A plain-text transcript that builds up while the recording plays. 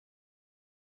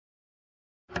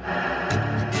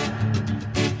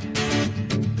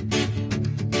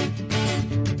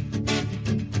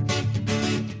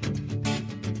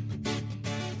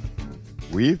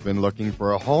We've been looking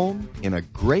for a home in a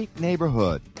great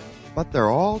neighborhood, but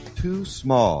they're all too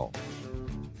small.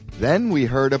 Then we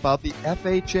heard about the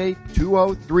FHA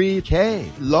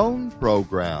 203K loan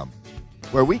program,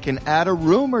 where we can add a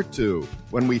room or two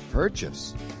when we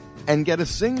purchase and get a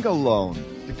single loan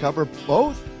to cover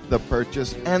both the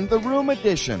purchase and the room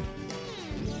addition.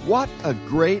 What a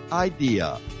great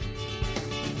idea!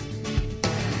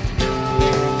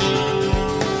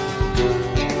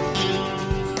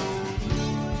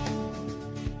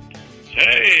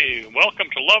 Hey, welcome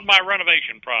to Love My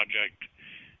Renovation Project.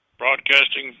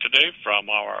 Broadcasting today from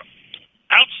our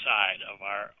outside of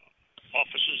our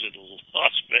offices in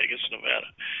Las Vegas, Nevada.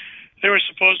 They were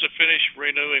supposed to finish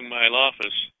renewing my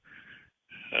office,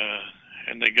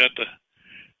 and they got the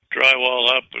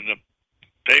drywall up and the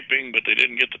taping, but they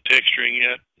didn't get the texturing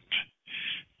yet.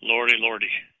 Lordy, lordy.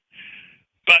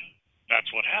 But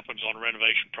that's what happens on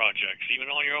renovation projects, even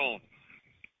on your own.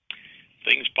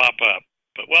 Things pop up.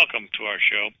 But welcome to our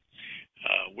show.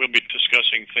 We'll be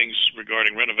discussing things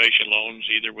regarding renovation loans,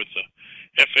 either with the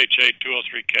FHA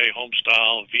 203K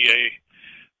Homestyle VA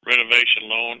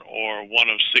renovation loan or one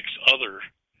of 6 other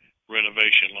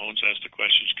renovation loans as the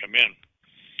questions come in.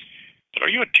 But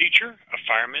are you a teacher, a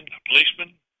fireman, a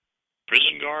policeman,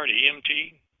 prison guard,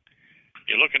 EMT?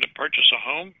 You're looking to purchase a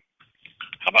home?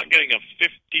 How about getting a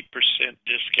 50%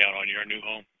 discount on your new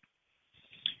home?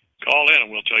 Call in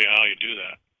and we'll tell you how you do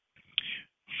that.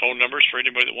 Phone numbers for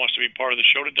anybody that wants to be part of the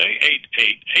show today,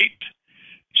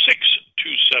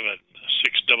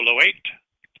 888-627-6008.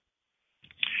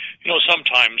 You know,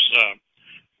 sometimes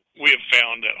we have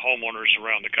found that homeowners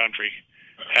around the country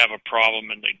have a problem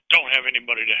and they don't have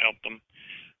anybody to help them.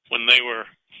 When they were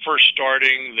first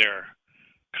starting, their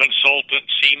consultant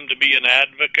seemed to be an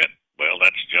advocate. Well,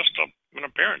 that's just an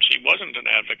appearance. He wasn't an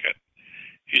advocate.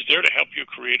 He's there to help you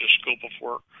create a scope of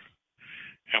work.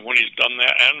 And when he's done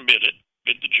that and bid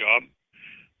the job,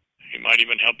 he might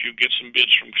even help you get some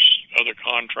bids from other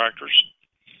contractors.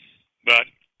 But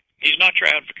he's not your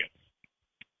advocate.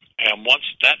 And once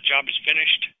that job is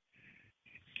finished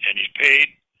and he's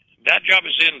paid, that job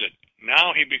is ended.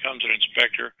 Now he becomes an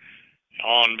inspector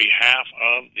on behalf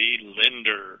of the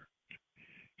lender.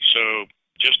 So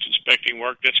just inspecting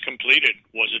work that's completed.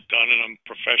 Was it done in a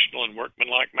professional and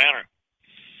workmanlike manner?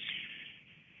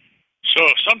 So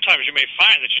sometimes you may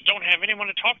find that you don't have anyone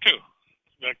to talk to.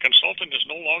 The consultant is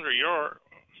no longer your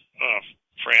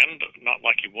friend, not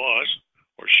like he was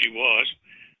or she was,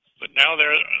 but now they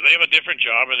have a different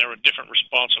job and they're a different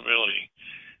responsibility.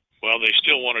 Well, they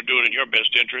still want to do it in your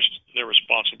best interest. Their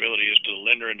responsibility is to the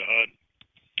lender and the HUD.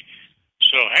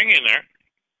 So hang in there.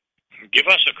 Give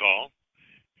us a call.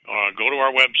 Go to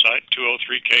our website,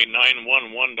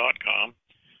 203k911.com.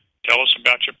 Tell us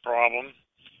about your problem,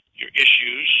 your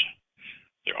issues.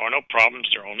 There are no problems,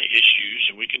 there are only issues,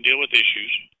 and we can deal with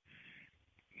issues.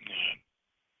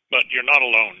 But you're not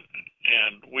alone,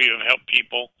 and we have helped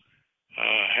people.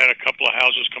 Had a couple of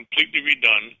houses completely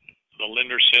redone. The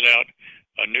lender sent out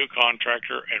a new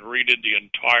contractor and redid the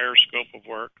entire scope of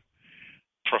work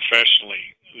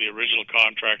professionally. The original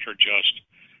contractor just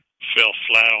fell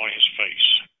flat on his face.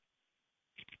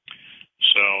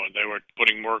 So they were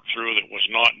putting work through that was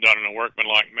not done in a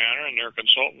workmanlike manner, and their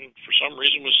consultant, for some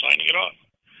reason, was signing it off.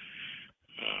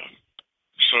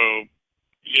 So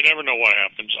you never know what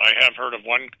happens. I have heard of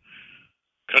one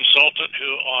consultant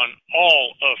who on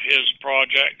all of his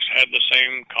projects had the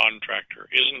same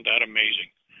contractor. Isn't that amazing?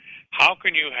 How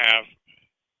can you have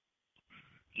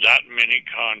that many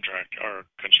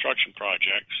construction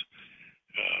projects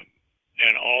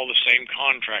and all the same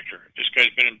contractor? This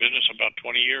guy's been in business about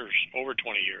 20 years, over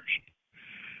 20 years.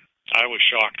 I was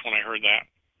shocked when I heard that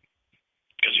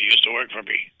because he used to work for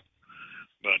me.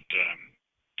 But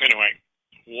anyway,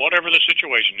 whatever the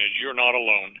situation is, you're not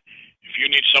alone. If you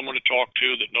need someone to talk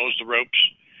to that knows the ropes,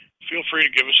 feel free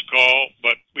to give us a call,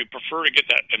 but we prefer to get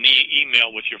an email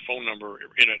with your phone number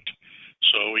in it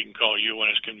so we can call you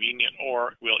when it's convenient,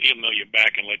 or we'll email you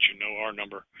back and let you know our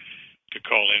number to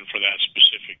call in for that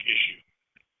specific issue.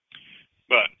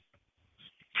 But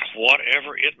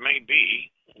whatever it may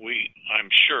be, I'm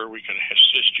sure we can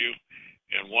assist you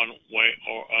in one way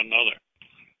or another.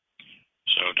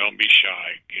 So don't be shy.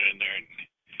 Get in there and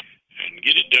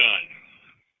get it done.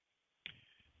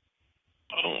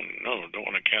 Oh, no, don't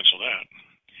want to cancel that.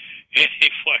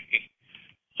 Anyway,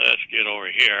 let's get over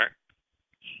here.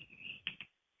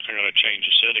 I got to change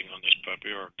the setting on this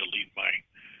puppy or delete my...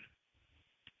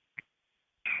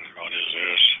 What is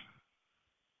this?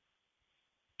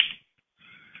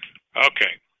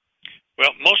 Okay.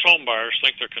 Well, most home buyers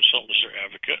think their consultant is their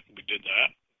advocate. We did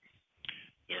that.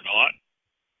 They're not.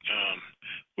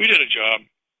 We did a job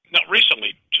not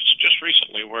recently, just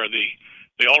recently, where they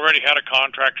already had a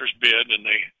contractor's bid and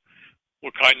they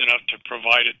were kind enough to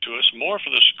provide it to us, more for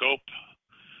the scope.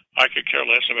 I could care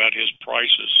less about his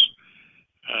prices,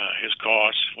 his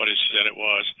costs, what he said it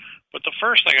was. But the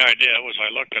first thing I did was I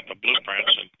looked at the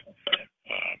blueprints, and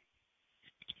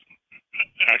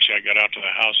actually I got out to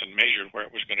the house and measured where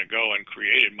it was going to go and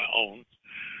created my own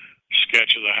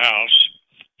sketch of the house.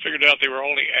 Figured out they were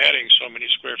only adding so many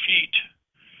square feet.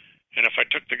 And if I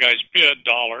took the guy's bid,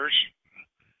 dollars,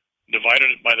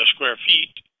 divided it by the square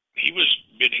feet, he was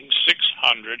bidding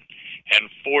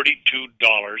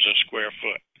 $642 a square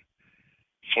foot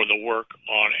for the work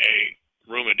on a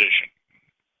room addition.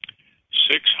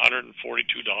 $642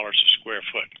 a square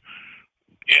foot.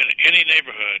 In any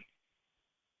neighborhood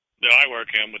that I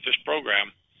work in with this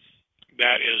program,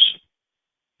 that is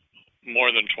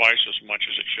more than twice as much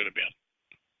as it should have been.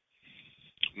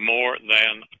 More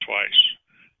than twice.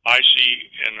 I see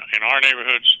in our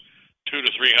neighborhoods, $200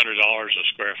 to $300 a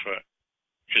square foot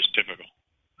is typical,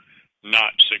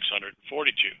 not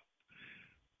 $642.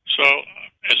 So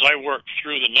as I worked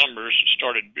through the numbers and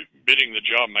started bidding the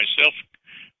job myself,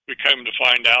 we came to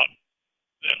find out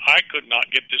that I could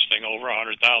not get this thing over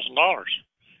 $100,000.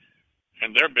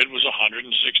 And their bid was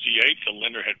 $168,000. The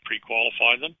lender had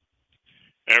pre-qualified them.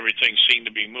 Everything seemed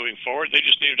to be moving forward. They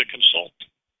just needed a consultant.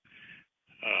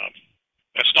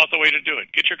 That's not the way to do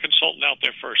it. Get your consultant out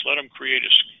there first. Let them create a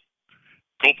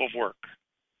scope of work.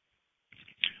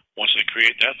 Once they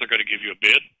create that, they're going to give you a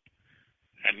bid.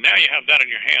 And now you have that in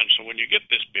your hands. So when you get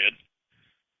this bid,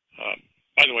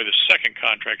 by the way, the second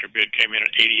contractor bid came in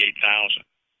at $88,000.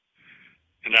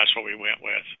 And that's what we went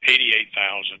with,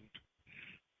 $88,000.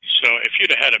 So if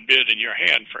you'd have had a bid in your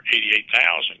hand for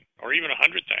 $88,000 or even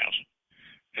 $100,000,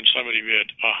 and somebody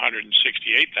bid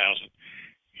 $168,000,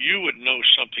 you would know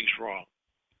something's wrong.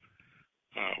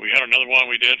 We had another one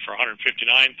we did for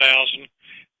 $159,000.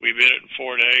 We bid it in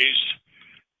 4 days.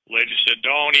 The lady said,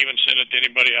 "Don't even send it to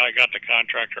anybody. I got the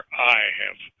contractor I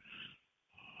have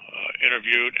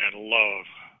interviewed and love."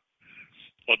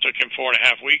 Well, it took him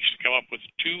 4.5 weeks to come up with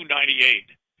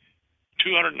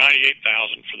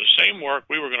 $298,000 for the same work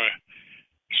we were going to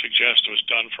suggest was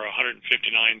done for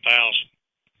 $159,000.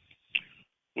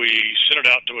 We sent it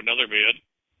out to another bid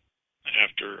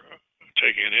after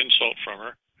taking an insult from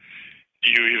her.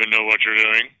 "Do you even know what you're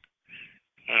doing?"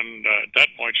 And at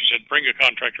that point, she said, "Bring a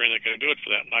contractor in that can do it for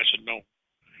that." And I said, "No.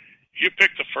 You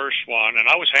pick the first one." And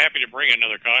I was happy to bring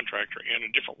another contractor in, a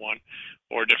different one,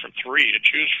 or a different three to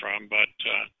choose from, but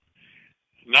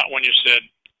not when you said,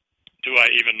 "Do I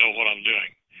even know what I'm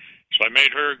doing?" So I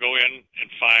made her go in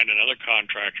and find another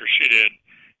contractor. She did,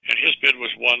 and his bid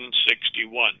was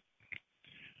 $161.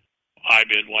 I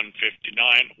bid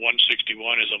 $159.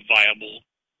 $161 is a viable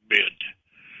bid.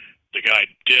 The guy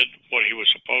did what he was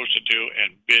supposed to do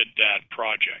and bid that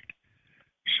project.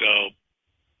 So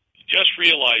just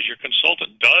realize your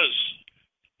consultant does,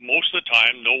 most of the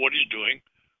time, know what he's doing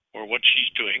or what she's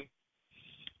doing.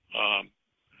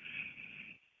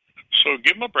 So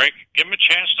give them a break. Give them a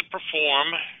chance to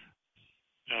perform.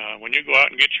 When you go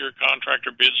out and get your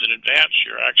contractor bids in advance,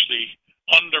 you're actually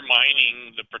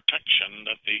undermining the protection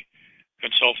that the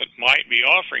consultant might be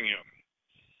offering you.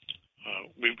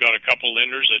 We've got a couple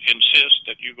lenders that insist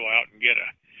that you go out and get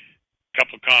a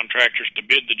couple of contractors to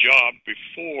bid the job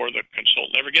before the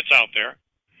consultant ever gets out there,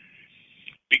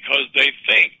 because they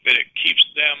think that it keeps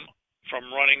them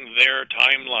from running their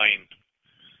timeline.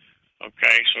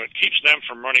 Okay, so it keeps them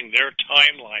from running their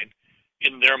timeline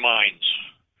in their minds,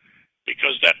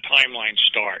 because that timeline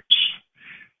starts.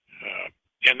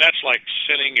 And that's like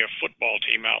sending your football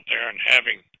team out there and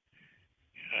having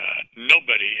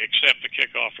nobody except the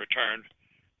kickoff return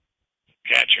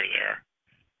catcher there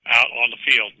out on the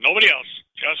field. Nobody else,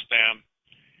 just them.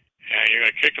 And you're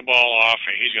going to kick the ball off,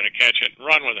 and he's going to catch it and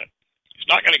run with it. He's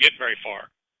not going to get very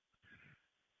far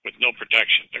with no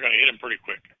protection. They're going to hit him pretty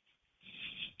quick.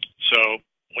 So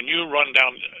when you run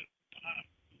down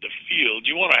the field,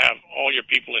 you want to have all your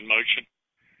people in motion.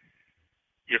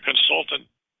 Your consultant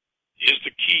is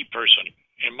the key person.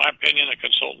 In my opinion, a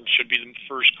consultant should be the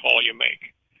first call you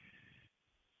make.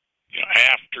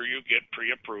 After you get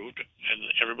pre-approved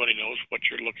and everybody knows what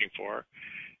you're looking for,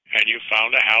 and you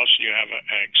found a house and you have an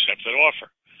accepted offer.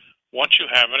 Once you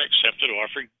have an accepted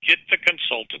offer, get the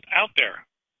consultant out there.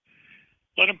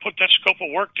 Let them put that scope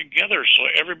of work together so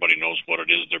everybody knows what it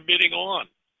is they're bidding on.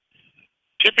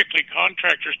 Typically,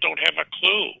 contractors don't have a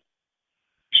clue.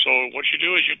 So what you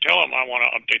do is you tell them, "I want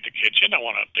to update the kitchen, I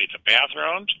want to update the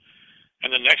bathrooms."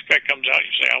 And the next guy comes out,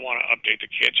 you say, "I want to update the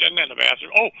kitchen and the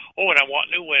bathroom. Oh, and I want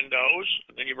new windows."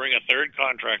 And then you bring a third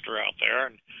contractor out there,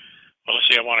 and Well, let's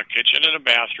see, I want a kitchen and a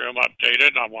bathroom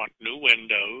updated, and I want new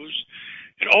windows.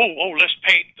 And, let's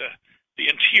paint the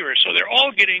interior. So they're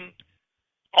all getting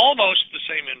almost the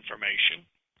same information.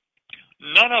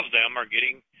 None of them are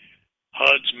getting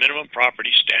HUD's minimum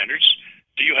property standards.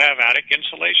 Do you have attic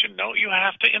insulation? No, you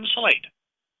have to insulate.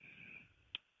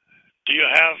 Do you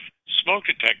have smoke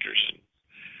detectors and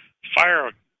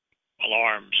fire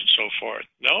alarms and so forth?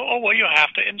 No? Oh, well, you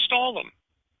have to install them.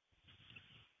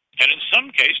 And in some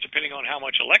case, depending on how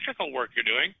much electrical work you're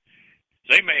doing,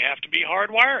 they may have to be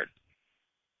hardwired.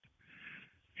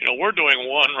 We're doing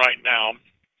one right now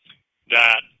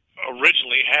that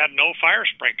originally had no fire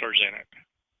sprinklers in it.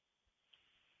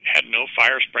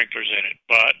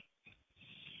 But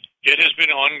it has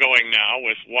been ongoing now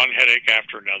with one headache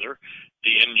after another.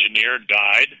 The engineer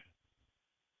died.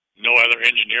 No other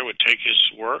engineer would take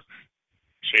his work.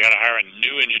 So you had to hire a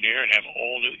new engineer and have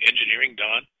all new engineering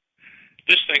done.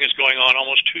 This thing is going on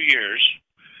almost 2 years.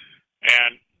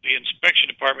 And the inspection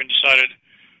department decided,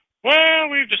 well,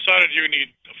 we've decided you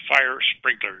need fire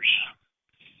sprinklers.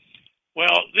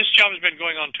 Well, this job has been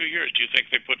going on 2 years. Do you think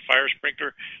they put fire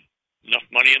sprinkler enough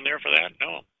money in there for that?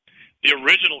 No. The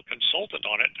original consultant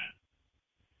on it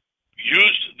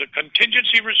used the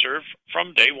contingency reserve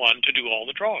from day one to do all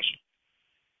the draws.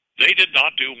 They did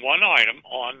not do one item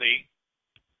on the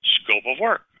scope of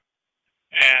work.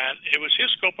 And it was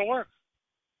his scope of work.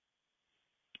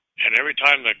 And every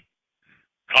time the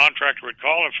contractor would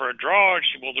call him for a draw, he'd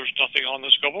say, well, there's nothing on the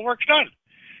scope of work done.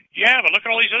 Yeah, but look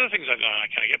at all these other things I've done.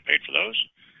 Can I get paid for those?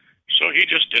 So he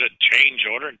just did a change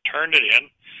order and turned it in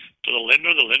to the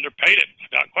lender. The lender paid it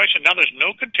without question. Now there's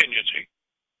no contingency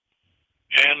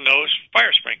and no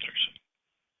fire sprinklers.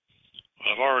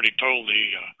 Well, I've already told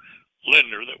the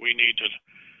lender that we need to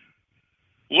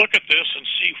look at this and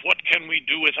see what can we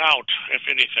do without, if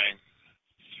anything.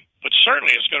 But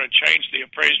certainly it's going to change the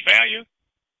appraised value.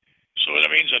 So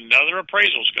that means another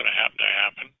appraisal is going to have to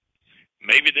happen.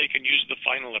 Maybe they can use the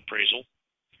final appraisal,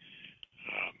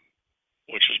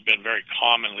 which has been very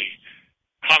common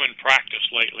practice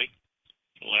lately,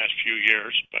 the last few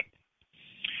years. But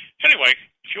anyway,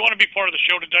 if you want to be part of the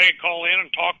show today and call in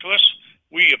and talk to us,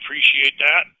 we appreciate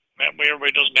that. That way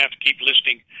everybody doesn't have to keep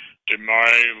listening to my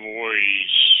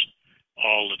voice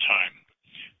all the time.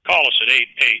 Call us at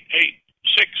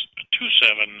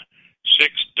 888-627-6008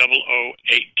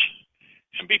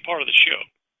 and be part of the show.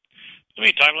 In the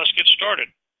meantime, let's get started.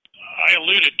 I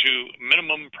alluded to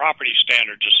minimum property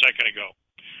standards a second ago.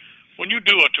 When you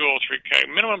do a 203K,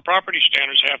 minimum property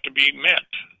standards have to be met.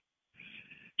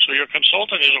 So your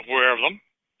consultant is aware of them.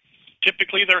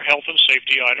 Typically, they're health and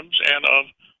safety items and of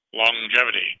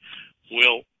longevity.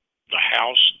 Will the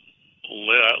house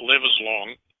live as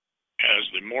long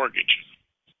as the mortgage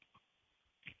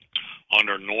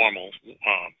under normal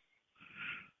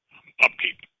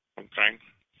upkeep? Okay.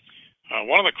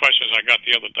 One of the questions I got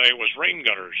the other day was rain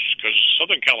gutters, because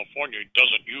Southern California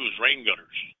doesn't use rain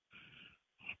gutters.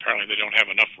 Apparently they don't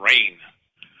have enough rain.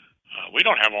 We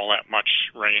don't have all that much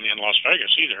rain in Las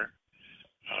Vegas either.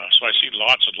 So I see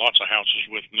lots and lots of houses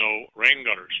with no rain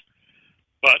gutters.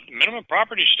 But minimum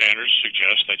property standards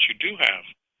suggest that you do have.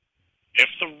 If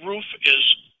the roof is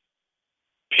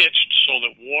pitched so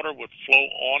that water would flow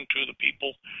onto the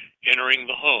people entering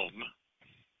the home,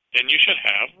 then you should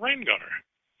have rain gutter.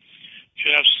 You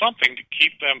should have something to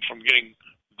keep them from getting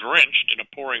drenched in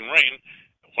a pouring rain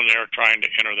when they're trying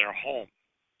to enter their home.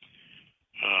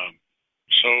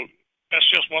 So that's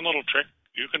just one little trick.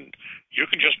 You can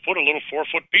just put a little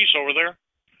 4-foot piece over there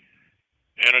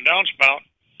and a downspout,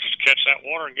 just catch that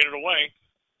water and get it away.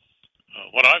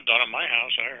 What I've done in my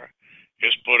house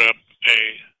is put up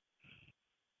a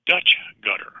Dutch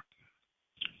gutter.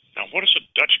 Now, what is a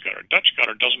Dutch gutter? Dutch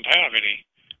gutter doesn't have any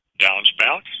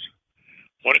downspouts.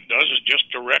 What it does is just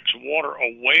directs water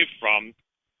away from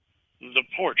the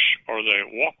porch or the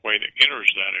walkway that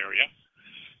enters that area.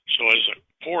 So as the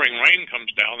pouring rain comes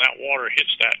down, that water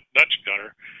hits that Dutch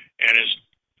gutter and is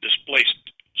displaced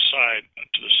side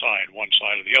to the side, one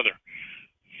side or the other.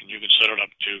 And you can set it up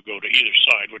to go to either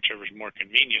side, whichever is more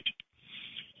convenient,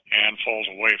 and falls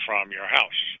away from your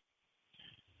house.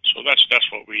 So that's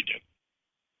what we did.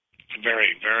 A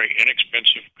very, very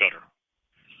inexpensive gutter.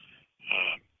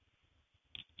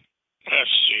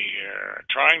 Let's see here.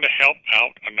 Trying to help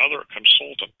out another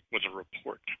consultant with a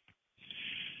report.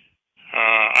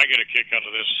 I get a kick out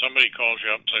of this. Somebody calls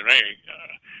you up and says, hey,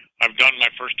 I've done my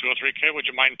first 203K. Would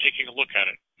you mind taking a look at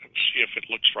it and see if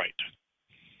it looks right?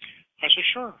 I said,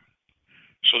 sure.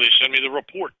 So they send me the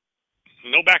report.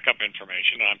 No backup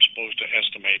information. I'm supposed to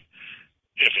estimate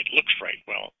if it looks right.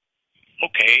 Well,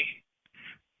 okay.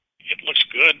 It looks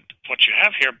good, what you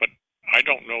have here, but I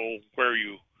don't know where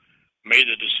you made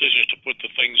the decision to put the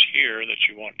things here that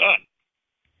you want done.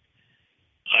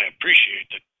 I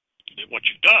appreciate what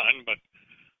you've done, but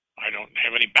I don't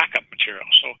have any backup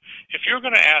material. So if you're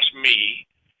going to ask me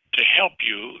to help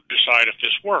you decide if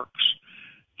this works,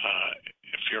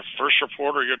 if you're first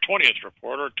report or your 20th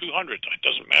report or 200th, it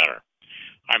doesn't matter.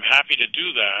 I'm happy to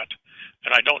do that,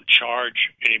 and I don't charge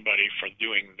anybody for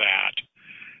doing that,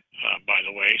 by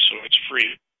the way, so it's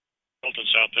free.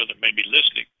 Consultants out there that may be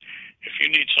listening, if you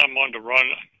need someone to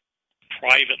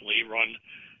privately run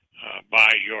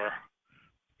by your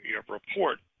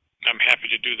report, I'm happy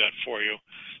to do that for you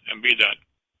and be that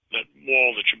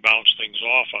wall that you bounce things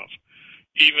off of.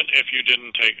 Even if you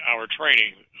didn't take our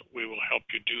training, we will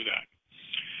help you do that.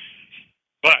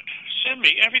 But send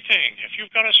me everything. If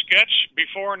you've got a sketch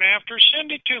before and after,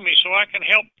 send it to me so I can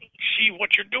help see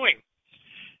what you're doing.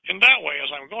 And that way,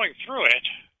 as I'm going through it,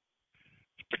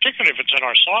 particularly if it's in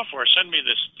our software, send me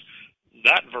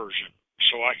that version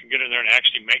so I can get in there and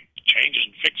actually make changes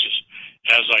and fixes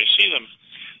as I see them.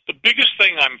 The biggest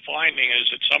thing I'm finding is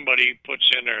that somebody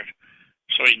puts in there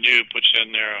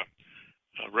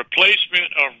a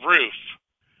replacement of roof,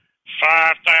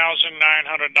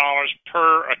 $5,900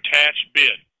 per attached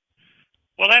bid.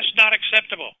 Well, that's not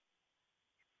acceptable.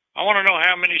 I want to know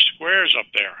how many squares up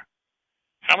there.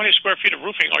 How many square feet of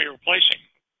roofing are you replacing?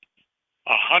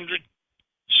 100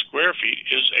 square feet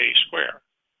is a square.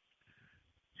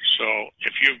 So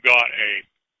if you've got a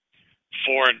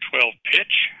 4 and 12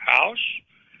 pitch house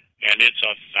and it's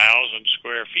 1,000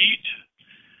 square feet,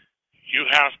 you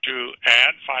have to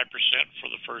add 5% for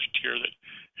the first tier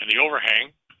and the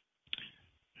overhang.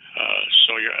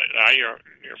 So you're 5%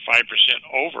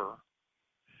 over.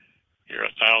 You're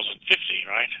 1,050,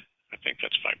 right? I think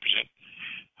that's 5%.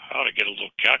 I ought to get a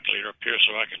little calculator up here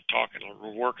so I can talk and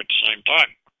work at the same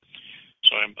time.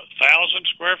 So 1,000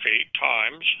 square feet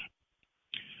times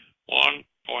 1.05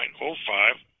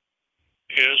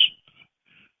 is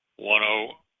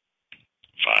 1050.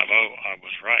 I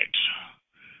was right.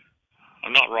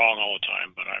 I'm not wrong all the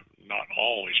time, but I'm not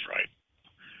always right.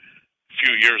 A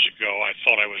few years ago, I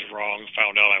thought I was wrong,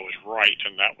 found out I was right,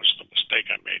 and that was the mistake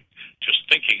I made, just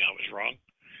thinking I was wrong.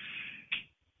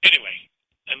 Anyway,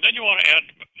 and then you want to add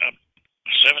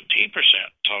 17%.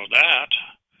 So that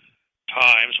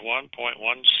times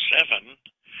 1.17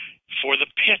 for the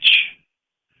pitch.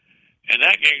 And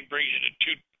that game brings you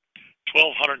to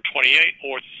 1,228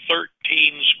 or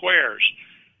 13 squares.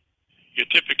 You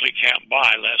typically can't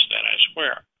buy less than a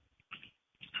square.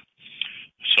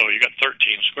 So you got 13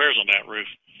 squares on that roof.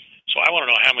 So I want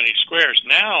to know how many squares.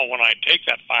 Now, when I take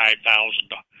that 5,000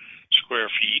 square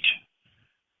feet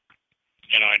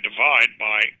and I divide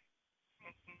by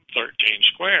 13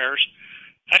 squares,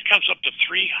 that comes up to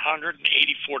 $384.61.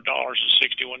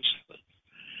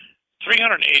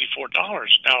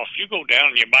 $384. Now, if you go down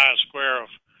and you buy a square of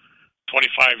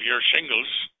 25-year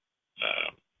shingles,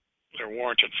 they're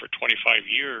warranted for 25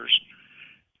 years.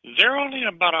 They're only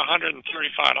about $135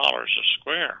 a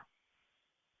square.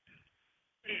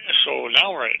 So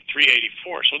now we're at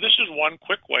 $384. So this is one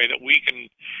quick way that we can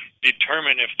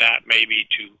determine if that may be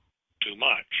too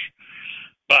much.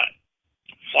 But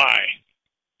why?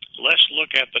 Let's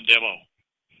look at the demo.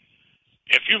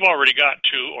 If you've already got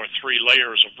 2 or 3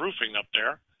 layers of roofing up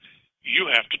there, you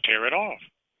have to tear it off.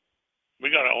 We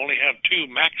got to only have 2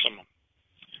 maximum.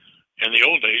 In the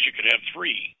old days, you could have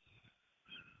 3.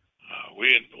 We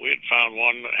had found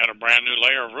one that had a brand new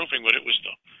layer of roofing, but it was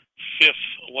the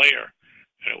 5th layer,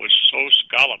 and it was so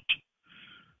scalloped.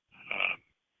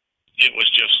 It was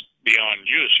just beyond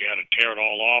use. You had to tear it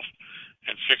all off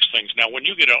and fix things. Now, when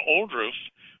you get an old roof,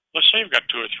 let's say you've got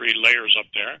 2 or 3 layers up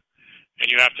there,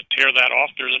 and you have to tear that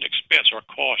off, there's an expense or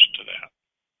a cost to that.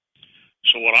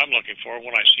 So what I'm looking for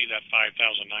when I see that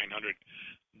 $5,900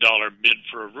 bid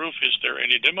for a roof, is there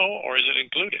any demo or is it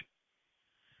included?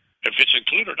 If it's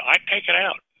included, I take it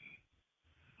out.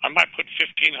 I might put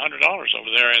 $1,500 over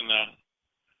there in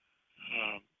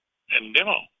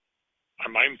demo. I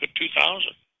might even put $2,000.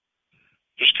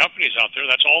 There's companies out there,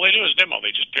 that's all they do is demo. They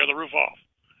just tear the roof off.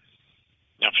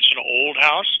 Now, if it's an old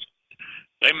house,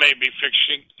 they may be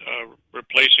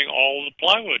replacing all the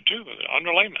plywood too, the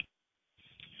underlayment.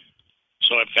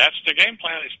 So if that's the game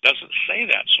plan, it doesn't say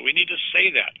that. So we need to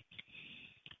say that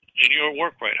in your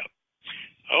work write-up.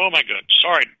 Oh, my God.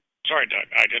 Sorry, Doug.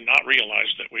 I did not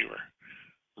realize that we were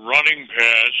running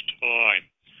past time.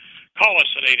 Call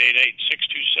us at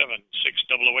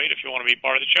 888-627-6008 if you want to be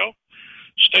part of the show.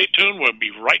 Stay tuned. We'll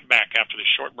be right back after this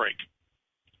short break.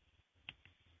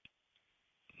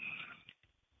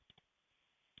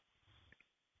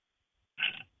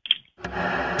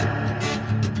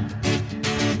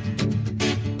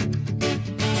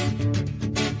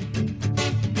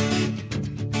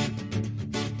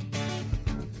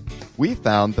 We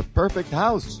found the perfect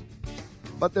house,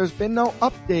 but there's been no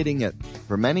updating it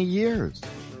for many years.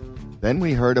 Then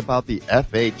we heard about the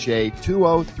FHA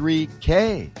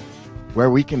 203K,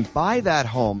 where we can buy that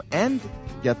home and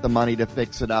get the money to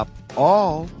fix it up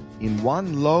all in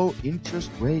one low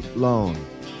interest rate loan.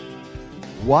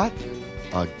 What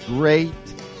a great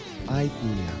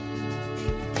idea.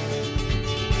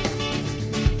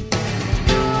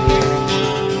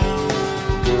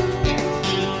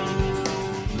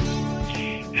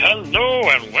 Hello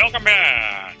and welcome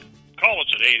back. Call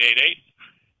us at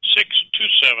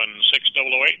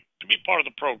 888-627-6008 to be part of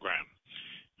the program.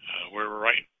 We're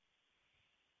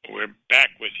back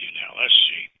with you now. Let's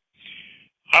see.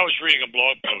 I was reading a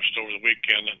blog post over the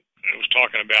weekend, and it was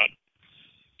talking about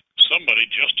somebody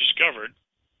just discovered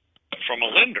from a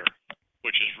lender,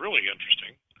 which is really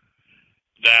interesting,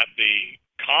 that the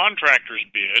contractor's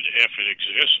bid, if it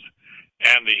exists,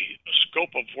 and the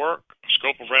scope of work,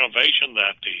 scope of renovation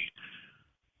that the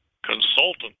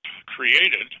consultant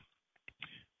created,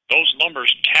 those numbers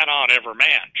cannot ever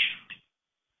match.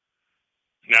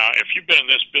 Now, if you've been in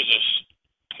this business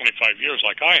 25 years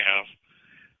like I have,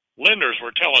 lenders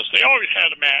were telling us they always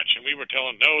had a match, and we were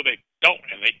telling them, no, they don't,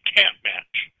 and they can't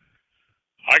match.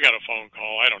 I got a phone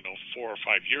call, 4 or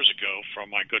 5 years ago from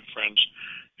my good friends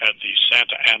at the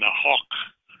Santa Ana Hawk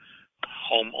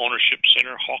Home Ownership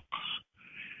Center, Hawk,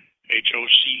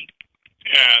 HOC,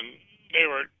 and they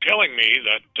were telling me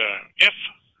that if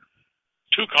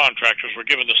two contractors were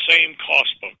given the same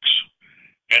cost books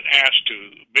and asked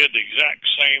to bid the exact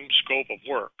same scope of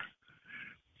work,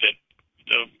 that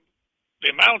the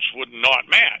amounts would not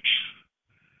match.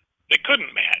 They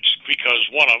couldn't match because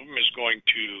one of them is going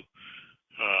to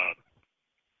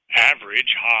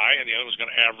average high and the other is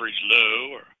going to average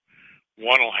low, or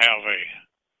one will have a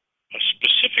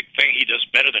specific thing he does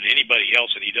better than anybody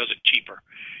else and he does it cheaper,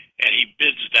 and he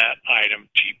bids that item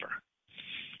cheaper.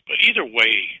 But either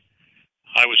way,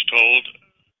 I was told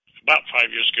about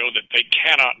 5 years ago that they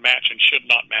cannot match and should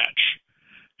not match.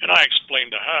 And I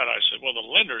explained to HUD, I said, well, the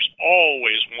lenders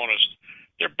always want us,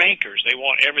 they're bankers, they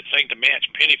want everything to match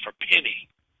penny for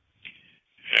penny.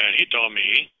 And he told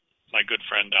me, my good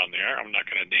friend down there, I'm not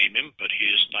going to name him, but he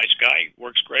is a nice guy,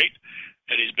 works great,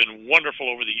 and he's been wonderful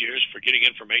over the years for getting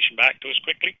information back to us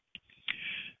quickly.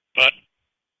 But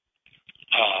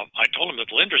I told him that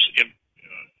the lenders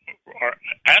are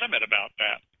adamant about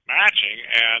that matching,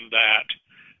 and that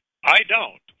I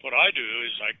don't. What I do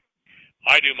is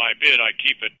I do my bid. I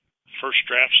keep it first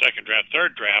draft, second draft,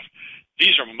 third draft.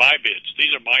 These are my bids.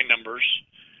 These are my numbers,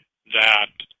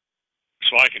 that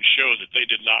so I can show that they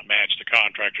did not match the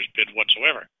contractor's bid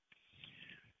whatsoever.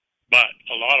 But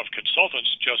a lot of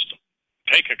consultants just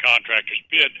take a contractor's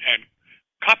bid and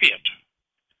copy it,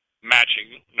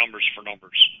 matching numbers for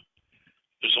numbers.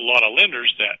 There's a lot of lenders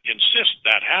that insist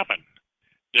that happen.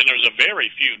 Then there's a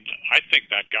very few. I think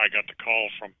that guy got the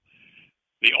call from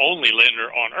the only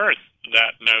lender on earth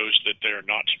that knows that they're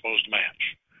not supposed to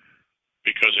match,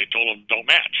 because they told them don't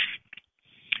match.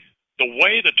 The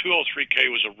way the 203K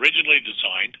was originally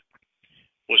designed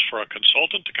was for a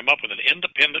consultant to come up with an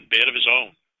independent bid of his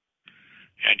own.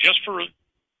 And just for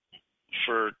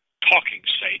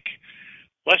talking's sake,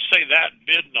 let's say that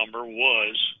bid number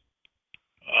was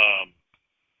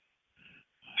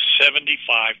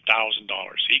 $75,000.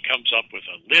 He comes up with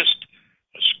a list,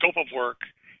 a scope of work,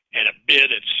 and a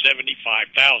bid at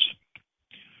 $75,000.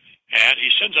 And he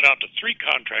sends it out to 3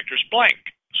 contractors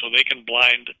blank, so they can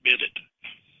blind bid it.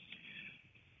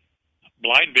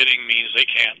 Blind bidding means they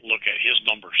can't look at his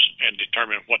numbers and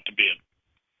determine what to bid.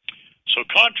 So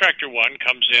contractor 1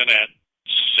 comes in at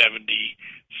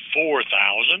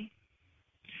 $74,000.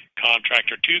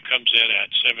 Contractor 2 comes in at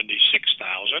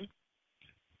 $76,000.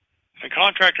 And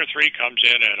contractor 3 comes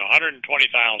in at $120,000.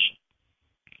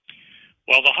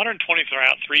 Well, the $120,000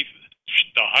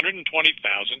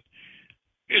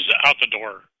 is out the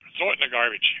door. Throw it in the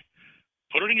garbage.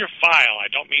 Put it in your file. I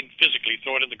don't mean physically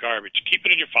throw it in the garbage. Keep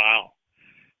it in your file.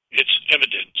 It's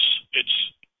evidence.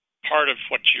 It's part of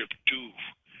what you do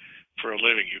for a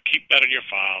living. You keep that in your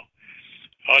file.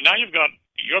 Now you've got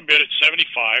your bid at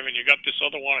 75, and you got this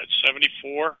other one at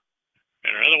 74,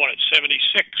 and another one at 76.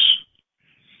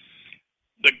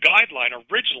 The guideline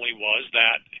originally was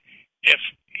that if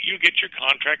you get your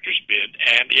contractor's bid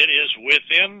and it is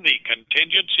within the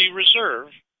contingency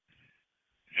reserve,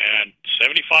 and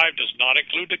 75 does not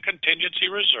include the contingency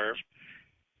reserve,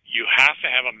 you have to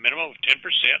have a minimum of 10%.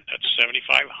 That's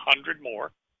 $7,500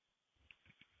 more.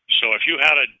 So if you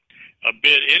had a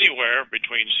bid anywhere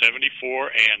between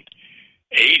 74 and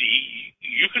 80,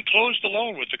 you can close the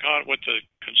loan with the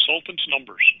consultant's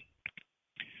numbers.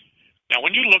 Now,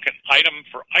 when you look at item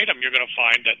for item, you're going to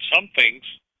find that some things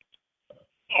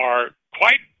are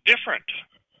quite different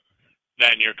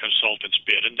than your consultant's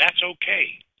bid, and that's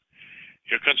okay.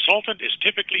 Your consultant is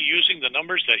typically using the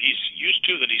numbers that he's used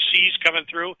to, that he sees coming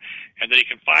through, and that he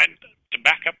can find to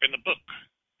back up in the book,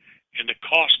 in the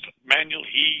cost manual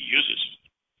he uses.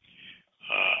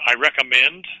 I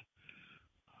recommend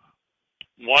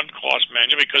one cost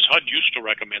manual because HUD used to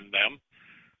recommend them,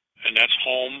 and that's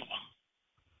home.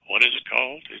 What is it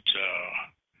called? It's,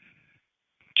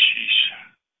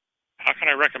 how can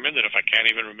I recommend it if I can't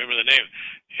even remember the name?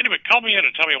 Anyway, call me in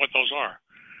and tell me what those are.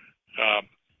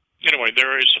 Anyway,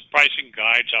 there is some pricing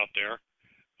guides out there.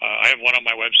 I have one on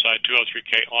my website,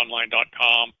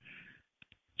 203konline.com.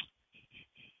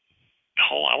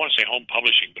 I want to say home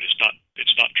publishing, but it's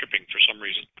not tripping for some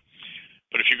reason.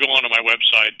 But if you go onto my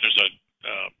website, there's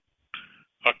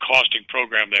a costing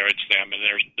program there. It's them, and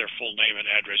their full name and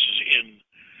address is in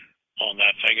on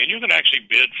that thing, and you can actually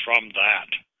bid from that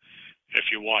if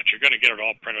you want. You're going to get it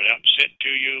all printed out and sent to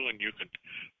you, and you can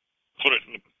put it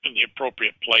in the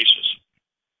appropriate places.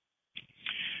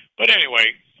 But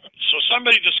anyway, so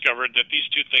somebody discovered that these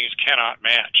two things cannot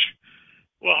match.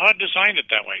 Well, HUD designed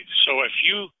it that way. So if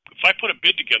I put a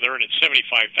bid together and it's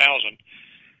 $75,000,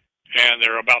 and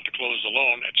they're about to close the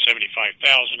loan at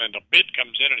 $75,000, and the bid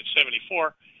comes in and it's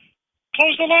 $74,000,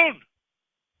 close the loan.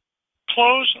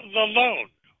 Close the loan.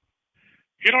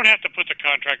 You don't have to put the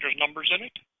contractor's numbers in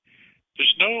it. There's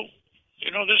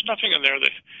there's nothing in there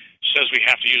that says we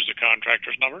have to use the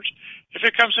contractor's numbers. If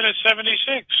it comes in at 76,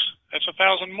 that's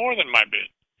 $1,000 more than my bid.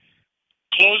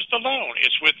 Close the loan.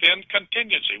 It's within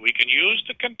contingency. We can use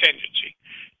the contingency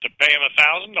to pay him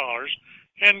 $1,000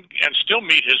 and still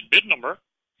meet his bid number.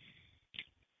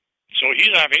 So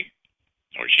he's happy,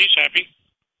 or she's happy.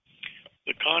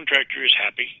 The contractor is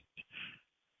happy,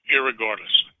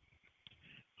 irregardless.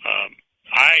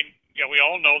 We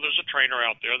all know there's a trainer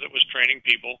out there that was training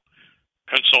people,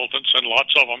 consultants, and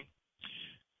lots of them,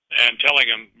 and telling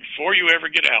them, before you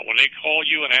ever get out, when they call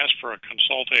you and ask for a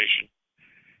consultation,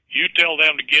 you tell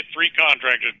them to get 3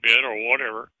 contractors bid or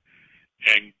whatever,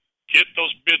 and get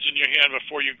those bids in your hand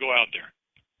before you go out there.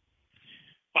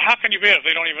 Well, how can you bid if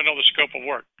they don't even know the scope of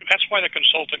work? That's why the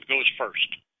consultant goes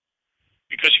first,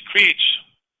 because he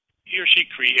or she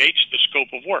creates the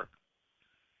scope of work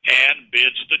and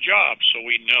bids the job, so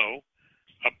we know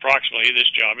approximately this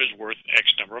job is worth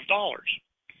X number of dollars.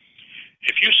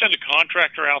 If you send a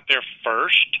contractor out there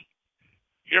first,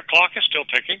 your clock is still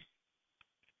ticking.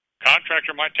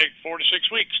 Contractor might take 4 to 6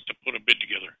 weeks to put a bid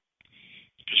together.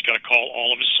 He's got to call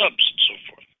all of his subs and so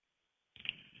forth.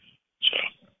 So,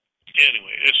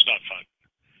 anyway, it's not fun.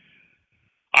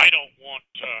 I don't want,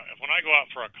 when I go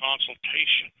out for a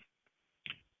consultation,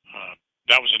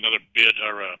 that was another bid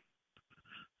or a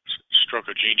stroke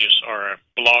of genius or a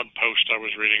blog post I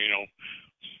was reading,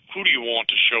 who do you want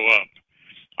to show up?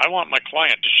 I want my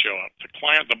client to show up, the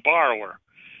client, the borrower,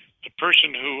 the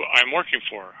person who I'm working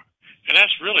for. And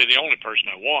that's really the only person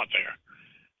I want there.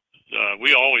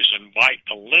 We always invite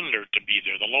the lender to be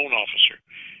there, the loan officer.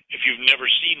 If you've never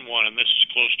seen one and this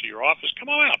is close to your office, come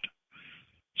on out.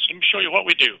 So let me show you what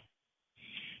we do.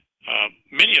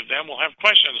 Many of them will have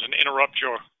questions and interrupt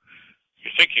your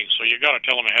thinking, so you got to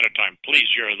tell them ahead of time, please,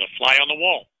 you're the fly on the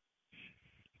wall.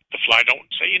 The fly don't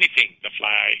say anything. The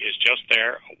fly is just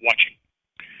there watching.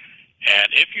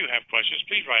 And if you have questions,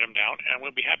 please write them down, and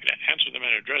we'll be happy to answer them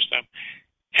and address them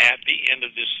at the end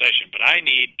of this session. But I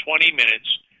need 20 minutes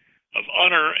of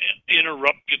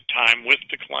uninterrupted time with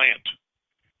the client.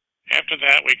 After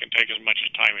that, we can take as much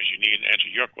time as you need and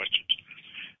answer your questions.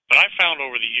 But I found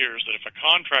over the years that if a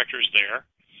contractor is there,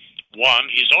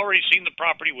 1, he's already seen the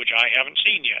property, which I haven't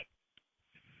seen yet.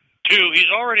 2,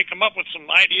 he's already come up with some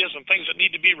ideas and things that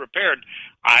need to be repaired.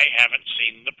 I haven't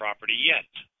seen the property yet.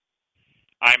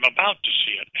 I'm about to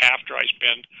see it after I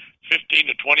spend 15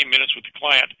 to 20 minutes with the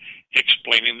client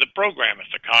explaining the program.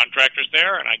 If the contractor's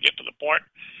there and I get to the point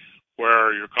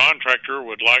where your contractor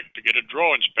would like to get a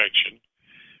draw inspection,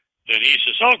 then he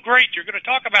says, oh, great, you're going to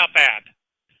talk about that.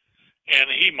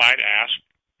 And he might ask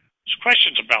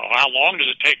questions about how long does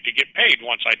it take to get paid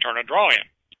once I turn a draw in.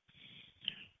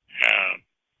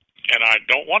 And I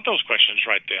don't want those questions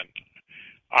right then.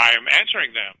 I'm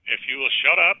answering them. If you will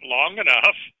shut up long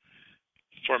enough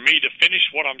for me to finish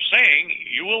what I'm saying,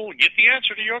 you will get the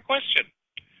answer to your question.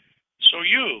 So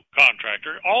you,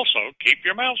 contractor, also keep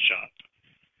your mouth shut.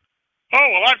 Oh,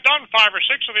 well, I've done 5 or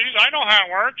 6 of these. I know how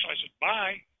it works. I said,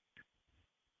 bye.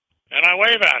 And I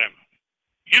wave at him.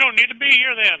 You don't need to be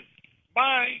here then.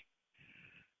 Bye.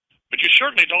 But you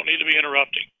certainly don't need to be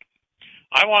interrupting.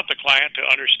 I want the client to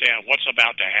understand what's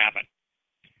about to happen.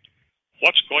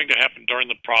 what's going to happen during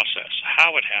the process,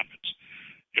 how it happens.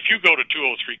 If you go to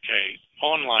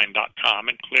 203konline.com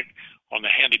and click on the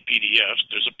handy PDFs,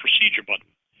 there's a procedure button.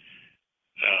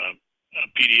 A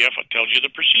PDF that tells you the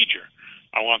procedure.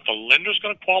 I want the lender's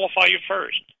going to qualify you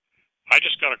first. I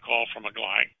just got a call from a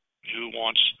guy who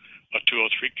wants a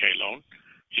 203K loan.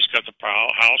 He's got the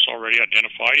house already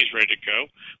identified. He's ready to go,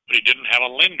 but he didn't have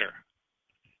a lender.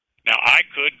 Now, I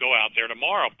could go out there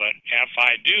tomorrow, but if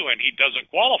I do and he doesn't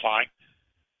qualify,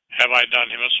 have I done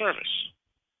him a service?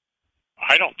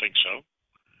 I don't think so.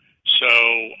 So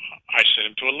I sent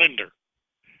him to a lender.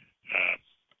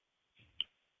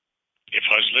 If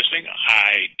I was listening,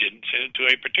 I didn't send him to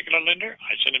a particular lender.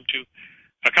 I sent him to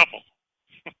a couple.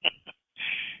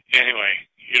 Anyway,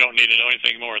 you don't need to know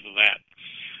anything more than that.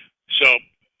 So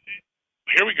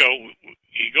here we go.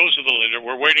 He goes to the lender.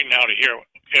 We're waiting now to hear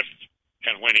if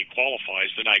and when he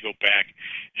qualifies. Then I go back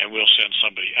and we'll send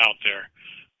somebody out there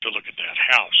to look at that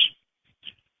house.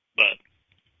 But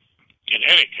in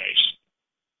any case,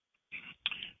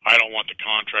 I don't want the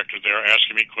contractor there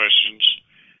asking me questions.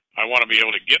 I want to be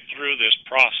able to get through this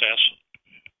process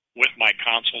with my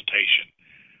consultation.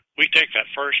 We take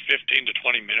that first 15 to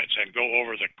 20 minutes and go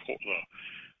over the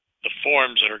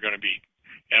forms that are going to be,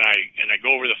 and I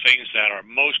go over the things that are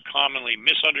most commonly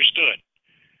misunderstood.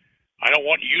 I don't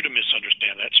want you to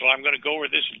misunderstand that, so I'm going to go over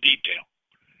this in detail.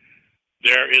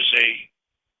 There is a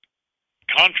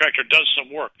contractor does some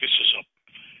work. This is a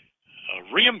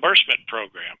reimbursement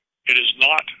program. It is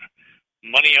not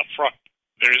money up front.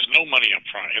 There is no money up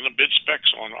front. In the bid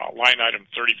specs on line item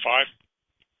 35,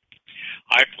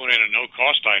 I put in a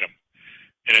no-cost item,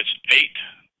 and it's 8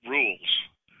 rules.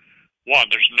 1,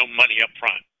 there's no money up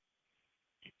front.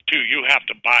 2, you have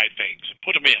to buy things and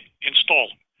put them in, install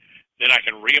them. Then I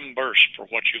can reimburse for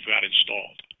what you've got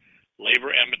installed, labor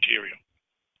and material.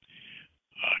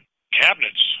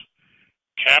 Cabinets,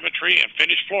 cabinetry, and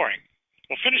finished flooring.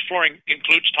 Well, finished flooring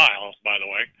includes tile, by the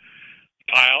way.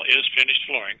 Tile is finished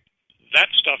flooring. That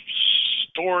stuff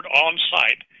stored on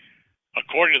site,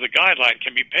 according to the guideline,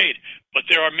 can be paid. But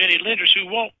there are many lenders who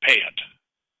won't pay it.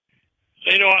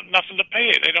 They don't want nothing to pay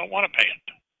it. They don't want to pay it.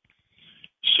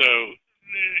 So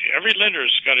every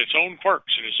lender's got its own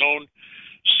quirks and its own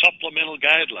supplemental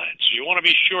guidelines. So you want to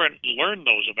be sure and learn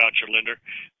those about your lender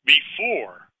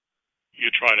before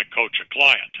you try to coach a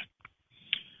client.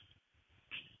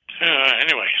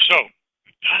 Anyway, so,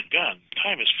 doggone,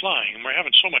 time is flying, and we're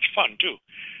having so much fun, too.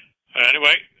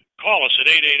 Anyway, call us at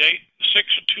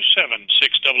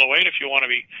 888-627-6008 if you want to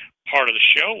be part of the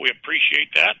show. We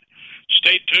appreciate that.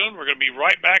 Stay tuned. We're going to be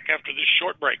right back after this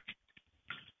short break.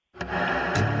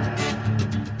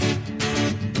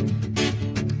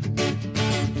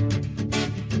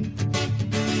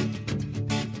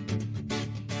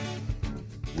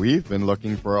 We've been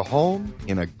looking for a home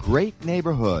in a great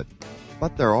neighborhood,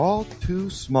 but they're all too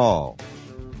small.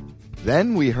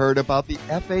 Then we heard about the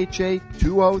FHA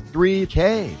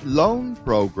 203K loan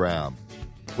program,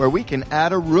 where we can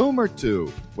add a room or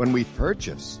two when we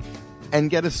purchase and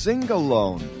get a single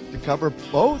loan to cover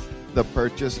both the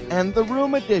purchase and the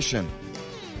room addition.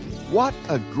 What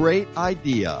a great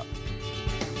idea!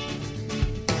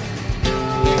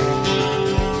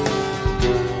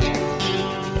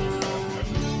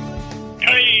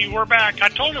 Hey, we're back. I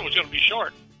told you it was going to be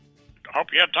short. I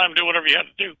hope you had time to do whatever you had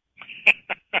to do.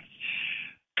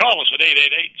 Call us at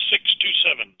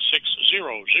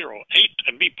 888-627-6008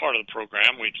 and be part of the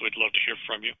program. We'd love to hear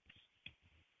from you.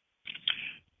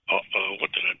 Uh-oh,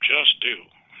 what did I just do?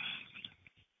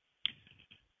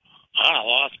 I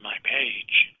lost my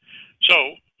page.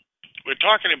 So, we're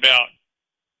talking about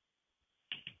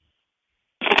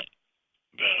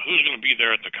who's going to be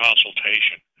there at the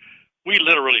consultation. We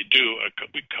literally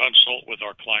we consult with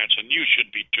our clients, and you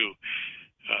should be too.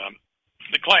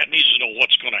 The client needs to know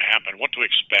what's going to happen, what to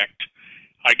expect.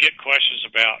 I get questions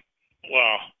about,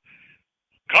 well,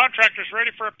 contractor's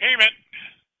ready for a payment.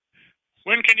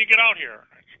 When can you get out here?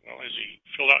 Well, has he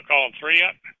filled out column 3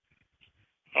 yet?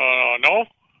 No.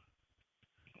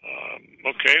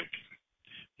 Okay.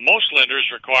 Most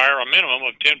lenders require a minimum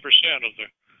of 10% of the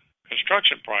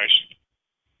construction price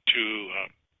to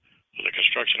the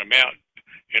construction amount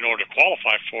in order to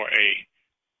qualify for a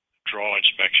draw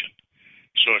inspection.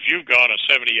 So if you've got a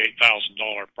 $78,000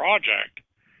 project,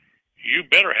 you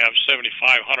better have $7,500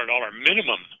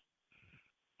 minimum.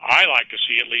 I like to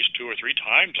see at least 2 or 3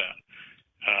 times that.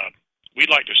 We'd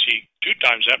like to see 2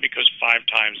 times that because 5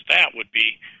 times that would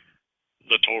be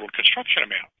the total construction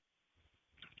amount.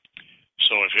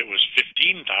 So if it was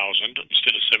 $15,000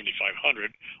 instead of $7,500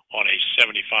 on a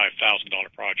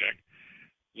 $75,000 project,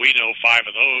 we know 5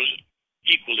 of those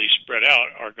equally spread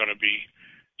out are going to be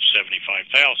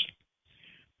 $75,000.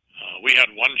 We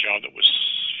had one job that was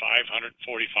 $545,000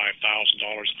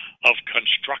 of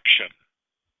construction.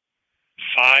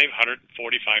 $545,000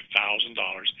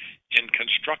 in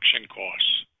construction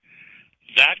costs.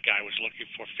 That guy was looking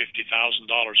for $50,000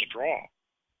 a draw.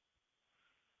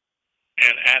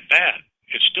 And at that,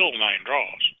 it's still 9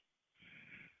 draws.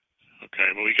 Okay,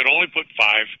 but we can only put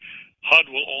 5. HUD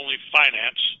will only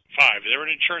finance 5. They're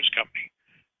an insurance company,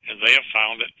 and they have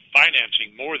found that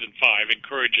financing more than 5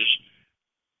 encourages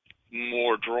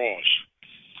more draws.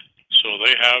 So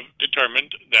they have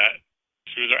determined that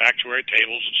through their actuary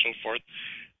tables and so forth,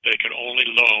 they can only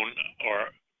loan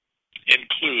or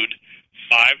include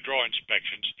 5 draw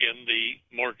inspections in the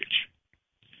mortgage.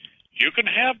 You can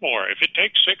have more. If it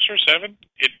takes 6 or 7,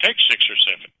 it takes 6 or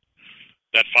 7.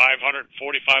 That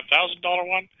 $545,000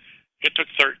 one, it took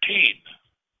 13,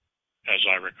 as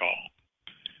I recall.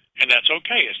 And that's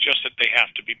okay. It's just that they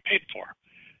have to be paid for.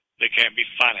 They can't be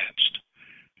financed.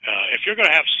 If you're going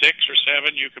to have 6 or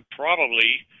 7, you could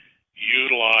probably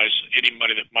utilize any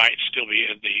money that might still be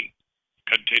in the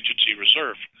contingency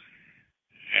reserve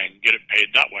and get it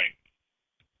paid that way.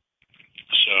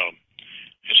 So,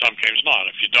 in some cases not.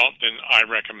 If you don't, then I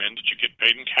recommend that you get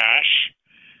paid in cash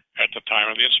at the time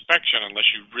of the inspection,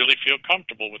 unless you really feel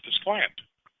comfortable with this client.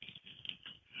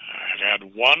 I've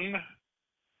had one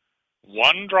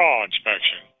draw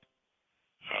inspection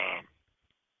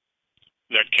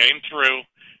that came through,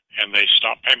 and they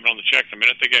stopped payment on the check the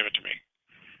minute they gave it to me.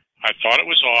 I thought it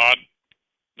was odd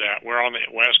that we're on the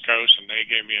West Coast, and they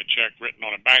gave me a check written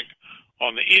on a bank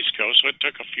on the East Coast, so it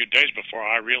took a few days before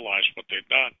I realized what they'd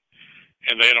done.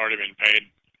 And they had already been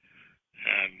paid.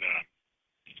 And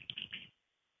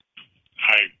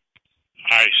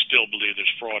I still believe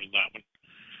there's fraud in that one.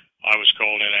 I was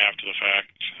called in after the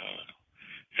fact,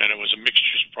 and it was a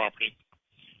mixed-use property.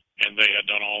 And they had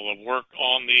done all the work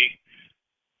on the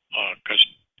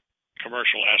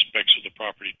commercial aspects of the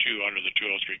property, too, under the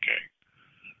 203K.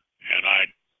 And I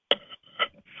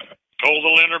told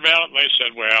the lender about it, and they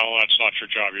said, well, that's not your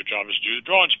job. Your job is to do the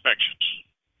draw inspections.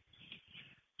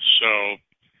 So,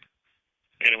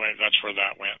 anyway, that's where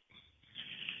that went.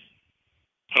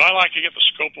 But I like to get the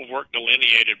scope of work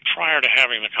delineated prior to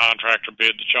having the contractor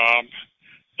bid the job.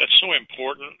 That's so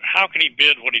important. How can he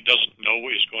bid what he doesn't know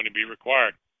is going to be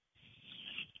required?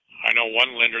 I know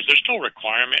one lender, there's no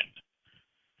requirement.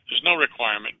 There's no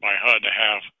requirement by HUD to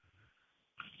have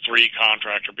 3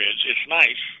 contractor bids. It's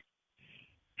nice,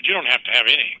 but you don't have to have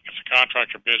any. If the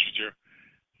contractor bids with your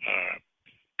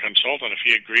consultant, if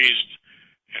he agrees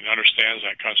and understands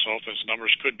that consultant's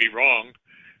numbers could be wrong,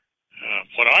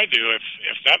 what I do,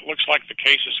 if that looks like the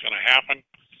case is going to happen,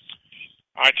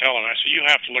 I tell him, I say, you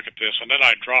have to look at this, and then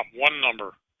I drop one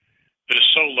number that is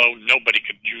so low nobody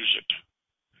could use it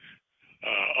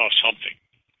of something.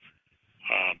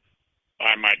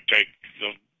 I might take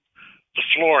the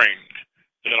flooring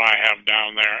that I have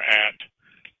down there at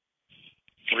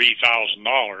 $3,000.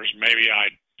 Maybe I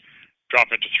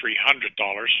drop it to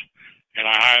 $300, and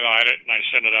I highlight it, and I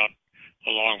send it out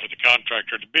along with the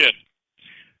contractor to bid.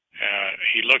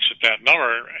 He looks at that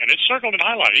number, and it's circled and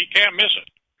highlighted. He can't miss it.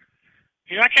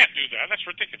 He says, I can't do that. That's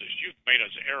ridiculous. You've made an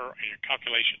error in your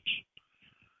calculations.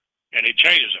 And he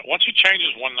changes it. Once he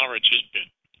changes one number, it's his bid.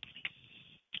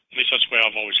 At least that's the way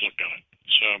I've always looked at it.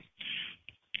 So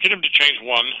get him to change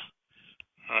one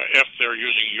if they're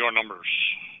using your numbers.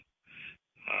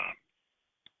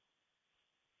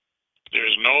 There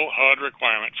is no HUD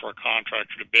requirement for a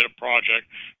contractor to bid a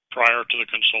project prior to the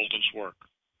consultant's work.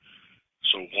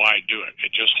 So why do it?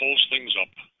 It just holds things up.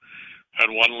 I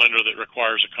had one lender that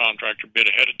requires a contractor bid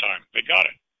ahead of time. They got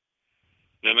it.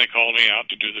 Then they called me out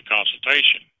to do the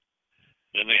consultation.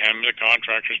 Then they hand me the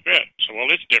contractor's bid. So,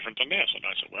 well, it's different than this. And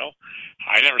I said, well,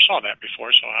 I never saw that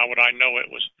before, so how would I know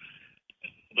it was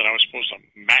that I was supposed to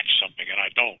match something, and I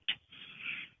don't.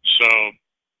 So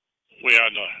we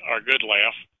had our good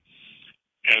laugh.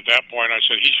 And at that point, I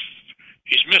said,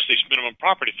 he's missed these minimum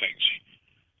property things.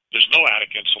 There's no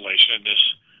attic insulation in this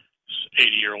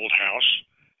 80-year-old house.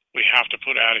 We have to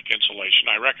put attic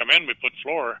insulation. I recommend we put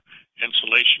floor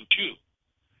insulation, too.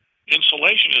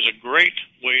 Insulation is a great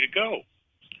way to go.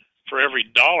 For every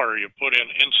dollar you put in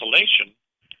insulation,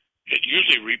 it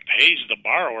usually repays the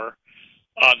borrower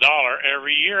 $1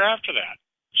 every year after that.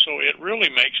 So it really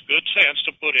makes good sense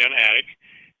to put in attic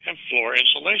and floor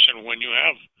insulation when you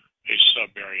have a sub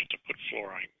area to put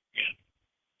flooring in.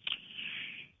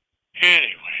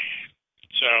 Anyway,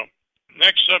 so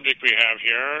next subject we have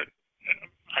here,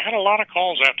 I had a lot of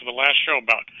calls after the last show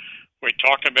about, we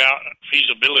talked about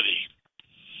feasibility.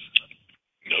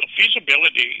 You know,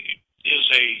 feasibility is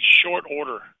a short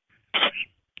order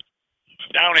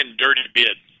down and dirty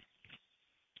bid.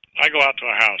 I go out to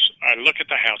a house. I look at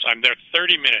the house. I'm there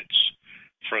 30 minutes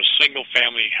for a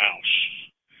single-family house.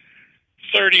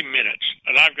 30 minutes.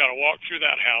 And I've got to walk through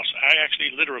that house. I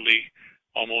actually literally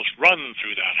almost run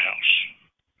through that house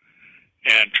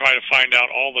and try to find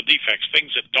out all the defects,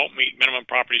 things that don't meet minimum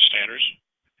property standards.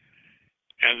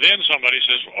 And then somebody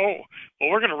says, oh, well,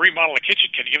 we're going to remodel the kitchen.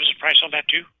 Can you give us a price on that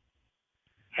too?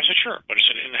 I said, sure, but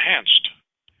it's an enhanced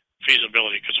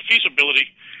feasibility, because the feasibility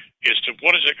is to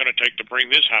what is it going to take to bring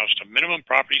this house to minimum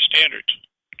property standards.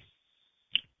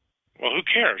 Well, who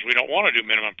cares? We don't want to do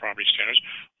minimum property standards.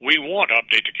 We want to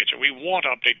update the kitchen. We want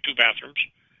to update 2 bathrooms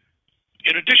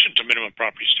in addition to minimum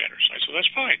property standards. I said,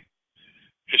 that's fine.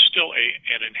 It's still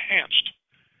an enhanced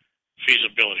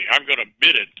feasibility. I'm going to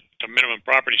bid it to minimum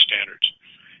property standards.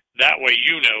 That way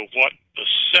you know what the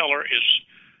seller is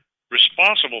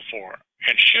responsible for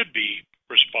and should be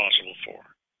responsible for.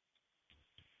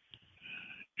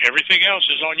 Everything else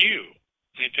is on you.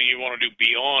 Anything you want to do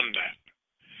beyond that.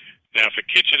 Now, if the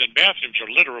kitchen and bathrooms are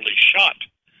literally shot,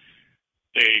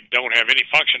 they don't have any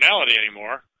functionality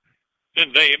anymore,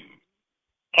 then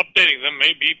updating them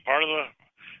may be part of the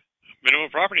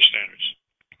minimum property standards.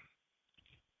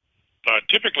 But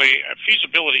typically,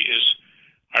 feasibility is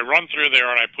I run through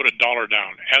there and I put $1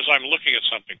 down. As I'm looking at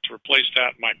something, to replace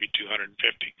that might be $250.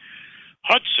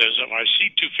 HUD says if I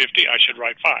see $250, I should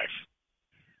write $5.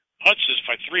 HUD says if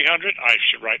I $300, I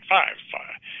should write $5.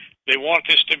 They want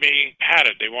this to be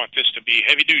padded. They want this to be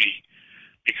heavy duty,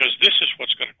 because this is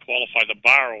what's going to qualify the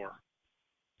borrower.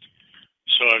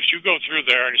 So if you go through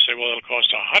there and you say, well, it'll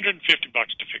cost $150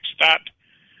 to fix that,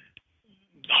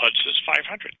 HUD says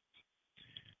 $500.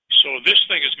 So this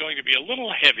thing is going to be a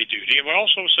little heavy duty. And it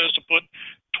also says to put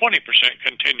 20%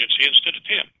 contingency instead of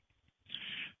 10.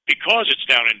 Because it's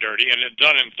down and dirty and it's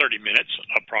done in 30 minutes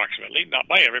approximately, not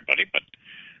by everybody, but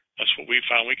that's what we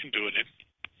found we can do it in.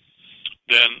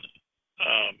 Then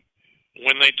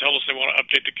when they tell us they want to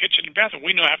update the kitchen and bathroom,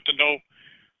 we have to know,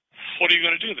 what are you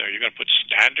going to do there? You're going to put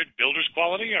standard builder's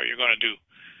quality? Are you going to do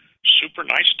super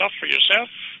nice stuff for yourself?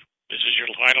 This is your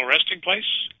final resting place?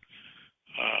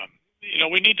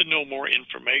 We need to know more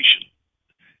information.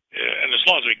 And as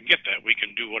long as we can get that, we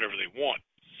can do whatever they want.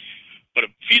 But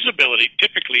a feasibility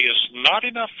typically is not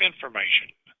enough information.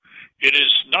 It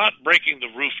is not breaking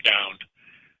the roof down.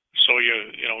 So,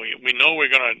 we know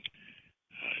we're going to,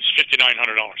 it's $5,900,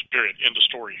 period, end of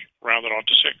story. Round it on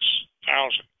to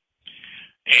 $6,000.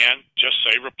 And just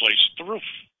say replace the roof.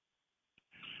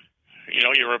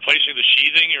 You're replacing the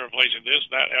sheathing, you're replacing this,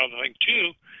 that, other thing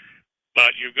too.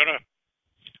 But you're going to,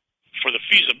 for the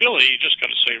feasibility, you just got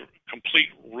to say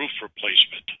complete roof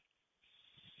replacement.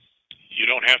 You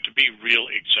don't have to be real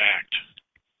exact.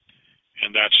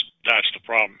 And that's the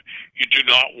problem. You do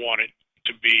not want it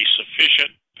to be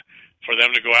sufficient for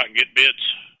them to go out and get bids.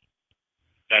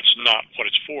 That's not what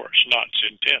it's for. It's not its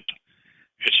intent.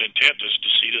 Its intent is to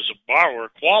see, does a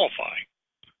borrower qualify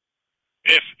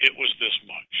if it was this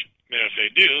much. And if they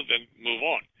do, then move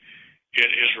on.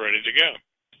 It is ready to go.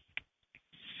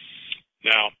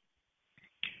 Now,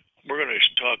 we're going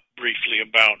to talk briefly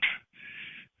about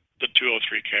the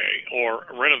 203K or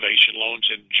renovation loans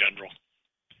in general.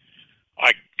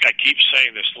 I keep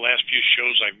saying this. The last few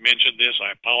shows I've mentioned this.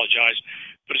 I apologize.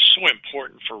 But it's so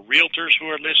important for realtors who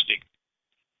are listening.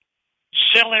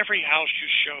 Sell every house you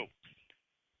show.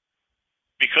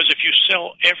 Because if you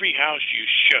sell every house you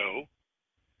show,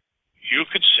 you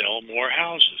could sell more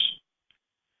houses.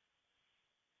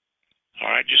 All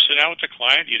right, you sit down with the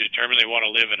client. You determine they want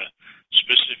to live in a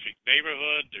specific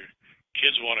neighborhood. Their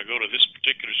kids want to go to this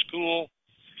particular school.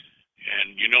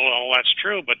 And all that's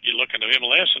true, but you look into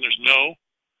MLS and there's no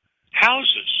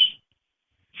houses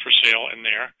for sale in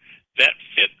there that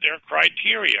fit their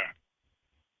criteria.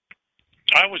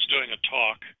 I was doing a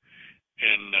talk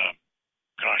in,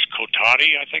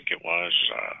 Cotati, I think it was,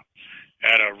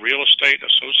 at a real estate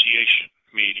association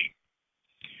meeting.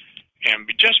 And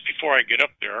just before I get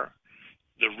up there,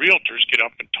 the realtors get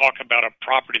up and talk about a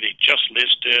property they just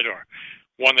listed or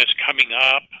one that's coming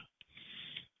up.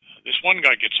 This one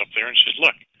guy gets up there and says,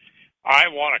 look, I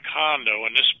want a condo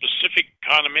in this specific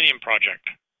condominium project.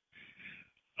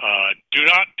 Do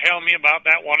not tell me about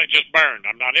that one. It just burned.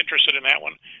 I'm not interested in that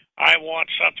one. I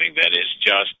want something that is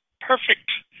just perfect.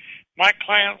 My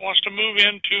client wants to move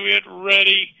into it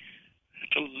ready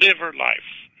to live her life.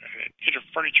 Get her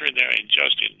furniture in there and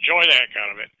just enjoy the heck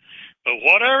out of it. But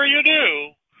whatever you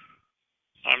do,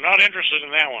 I'm not interested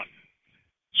in that one.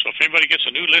 So if anybody gets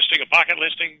a new listing, a pocket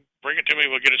listing, bring it to me.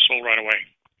 We'll get it sold right away.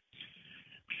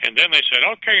 And then they said,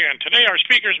 okay, and today our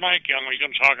speaker is Mike Young. We're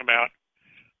going to talk about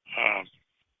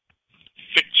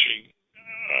fixing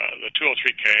the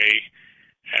 203K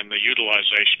and the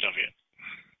utilization of it.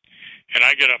 And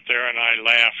I get up there and I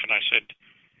laugh and I said,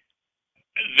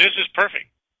 this is perfect.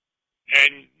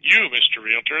 And you, Mr.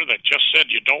 Realtor, that just said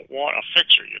you don't want a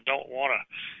fixer, you don't want to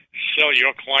sell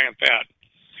your client that,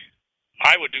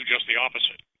 I would do just the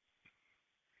opposite.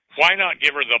 Why not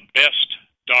give her the best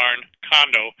darn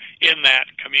condo in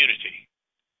that community?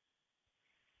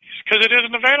 Because it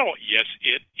isn't available. Yes,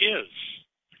 it is.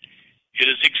 It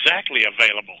is exactly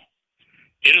available.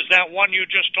 It is that one you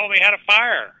just told me had a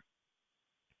fire.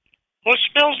 Well, it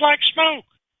smells like smoke.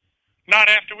 Not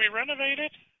after we renovate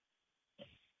it.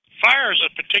 Fire is a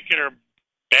particular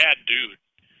bad dude.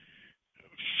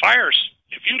 Fires,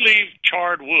 if you leave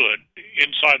charred wood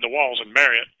inside the walls and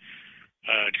bury it,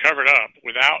 covered up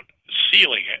without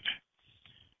sealing it,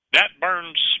 that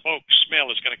burned smoke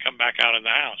smell is going to come back out in the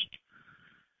house.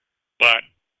 But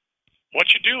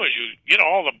what you do is you get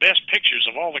all the best pictures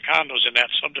of all the condos in that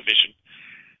subdivision,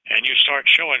 and you start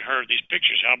showing her these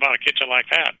pictures. How about a kitchen like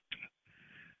that?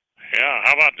 Yeah,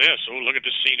 how about this? Oh, look at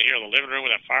this scene here, the living room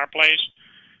with that fireplace.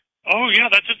 Oh, yeah,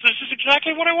 this is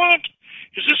exactly what I want.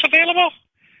 Is this available?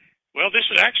 Well, this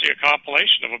is actually a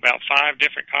compilation of about 5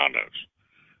 different condos.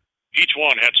 Each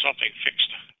one had something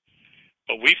fixed.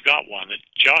 But we've got one that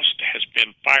just has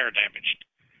been fire damaged.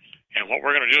 And what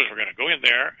we're going to do is we're going to go in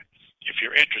there, if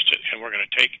you're interested, and we're going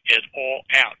to take it all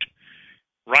out,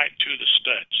 right to the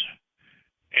studs.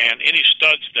 And any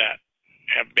studs that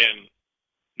have been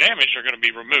damaged are going to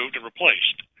be removed and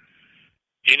replaced.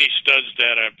 Any studs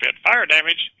that have had fire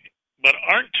damage but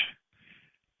aren't,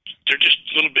 they're just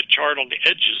a little bit charred on the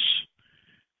edges,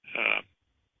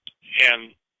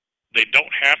 and they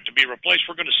don't have to be replaced.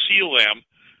 We're going to seal them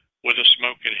with a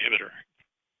smoke inhibitor.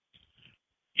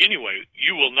 Anyway,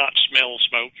 you will not smell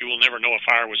smoke. You will never know a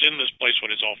fire was in this place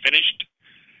when it's all finished.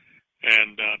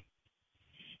 And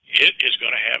it is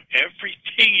going to have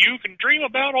everything you can dream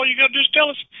about. All you got to do is tell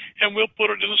us, and we'll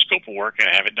put it in the scope of work and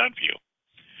have it done for you.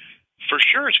 For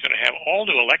sure, it's going to have all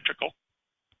new electrical.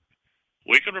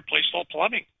 We can replace all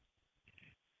plumbing.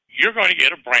 You're going to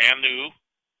get a brand new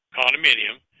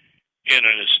condominium in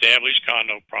an established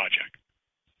condo project.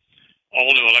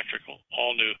 All new electrical,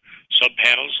 all new sub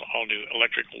panels, all new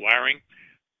electrical wiring,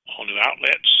 all new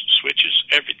outlets, switches,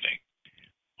 everything.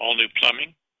 All new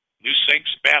plumbing, new sinks,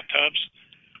 bathtubs,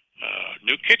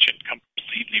 new kitchen,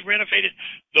 completely renovated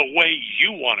the way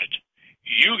you want it.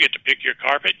 You get to pick your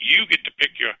carpet. You get to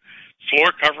pick your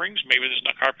floor coverings. Maybe there's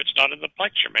no carpet's not in the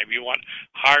picture. Maybe you want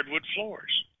hardwood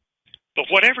floors. But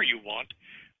whatever you want,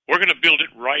 we're going to build it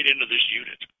right into this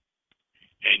unit.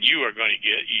 And you are going to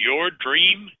get your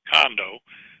dream condo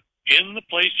in the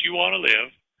place you want to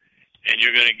live, and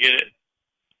you're going to get it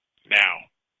now.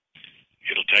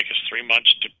 It'll take us 3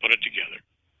 months to put it together.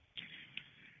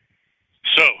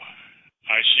 So,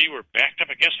 I see we're backed up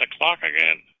against the clock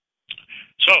again.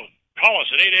 So, call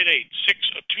us at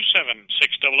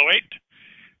 888-627-6008.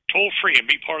 Toll free and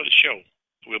be part of the show.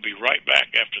 We'll be right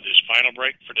back after this final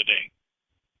break for today.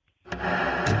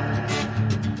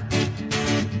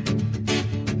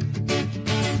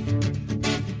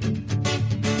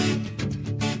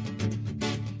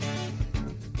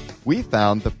 We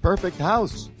found the perfect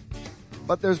house,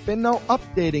 but there's been no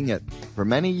updating it for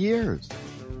many years.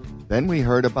 Then we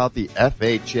heard about the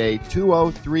FHA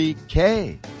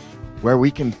 203K, where we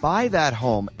can buy that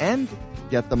home and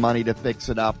get the money to fix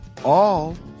it up,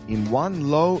 all in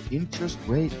one low interest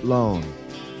rate loan.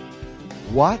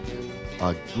 What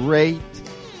a great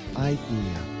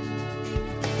idea.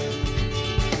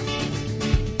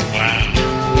 Wow.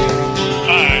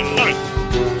 I love it.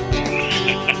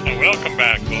 Welcome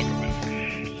back.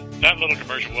 That little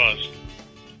commercial was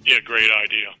a great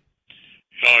idea.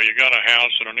 You got a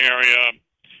house in an area,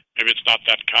 maybe it's not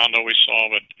that condo we saw,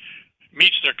 but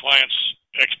meets their client's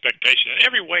expectation in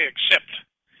every way except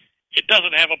it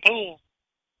doesn't have a pool.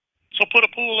 So put a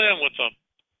pool in with a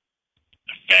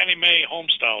Fannie Mae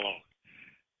home-style loan.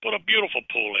 Put a beautiful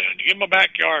pool in. Give them a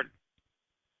backyard,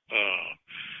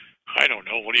 I don't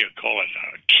know, what do you call it,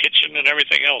 a kitchen and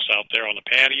everything else out there on the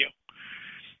patio.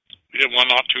 We did one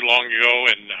not too long ago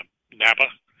in Napa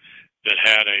that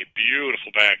had a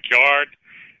beautiful backyard,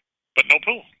 but no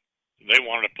pool. They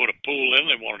wanted to put a pool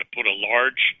in. They wanted to put a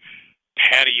large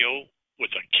patio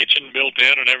with a kitchen built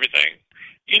in and everything.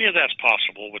 Any of that's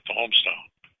possible with the homestyle.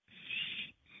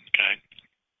 Okay.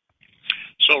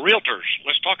 So realtors,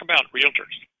 let's talk about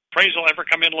realtors. Appraisal ever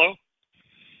come in low?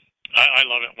 I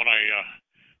love it when I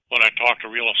talk to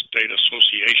real estate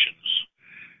associations.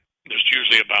 There's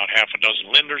usually about half a dozen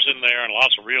lenders in there and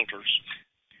lots of realtors.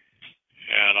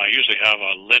 And I usually have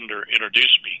a lender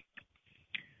introduce me.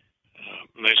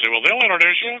 And they say, well, they'll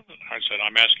introduce you. I said,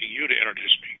 I'm asking you to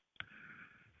introduce me.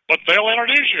 But they'll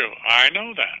introduce you. I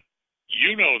know that.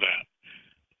 You know that.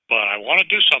 But I want to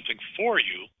do something for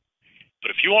you.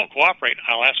 But if you won't cooperate,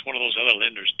 I'll ask one of those other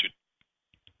lenders to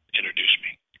introduce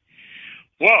me.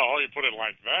 Well, you put it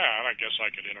like that, I guess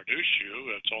I could introduce you.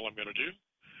 That's all I'm going to do.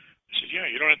 I said, yeah,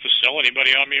 you don't have to sell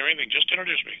anybody on me or anything. Just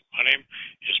introduce me. My name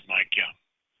is Mike Young.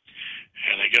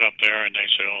 And they get up there and they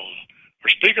say, oh,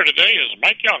 our speaker today is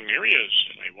Mike Young. Here he is.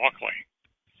 And they walk away.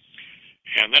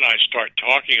 And then I start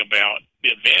talking about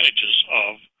the advantages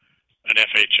of an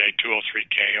FHA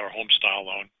 203K or home style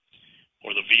loan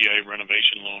or the VA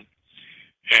renovation loan.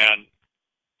 And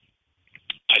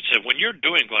I said, when you're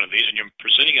doing one of these and you're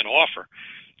presenting an offer,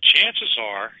 chances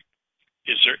are,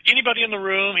 is there anybody in the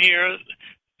room here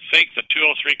think the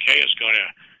 203K is going to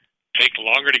take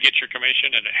longer to get your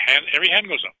commission? And every hand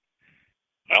goes up.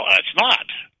 Well, it's not.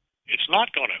 It's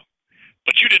not going to.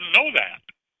 But you didn't know that.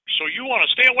 So you want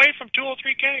to stay away from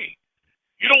 203K.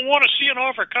 You don't want to see an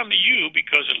offer come to you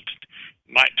because it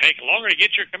might take longer to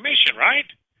get your commission, right?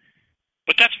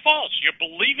 But that's false. You're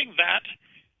believing that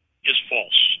is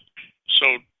false. So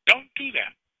don't do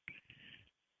that.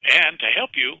 And to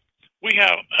help you, we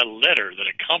have a letter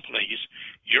that accompanies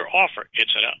your offer.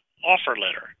 It's an offer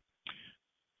letter.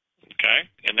 Okay?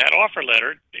 And that offer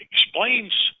letter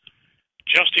explains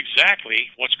just exactly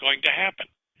what's going to happen.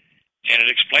 And it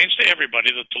explains to everybody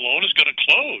that the loan is going to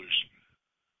close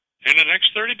in the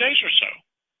next 30 days or so,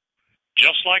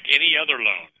 just like any other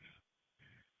loan.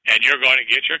 And you're going to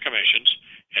get your commissions,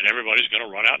 and everybody's going to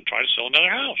run out and try to sell another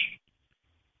house.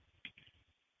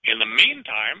 In the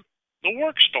meantime, the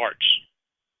work starts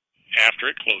after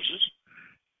it closes,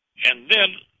 and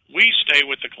then we stay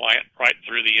with the client right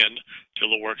through the end till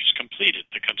the work is completed.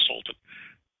 The consultant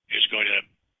is going to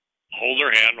hold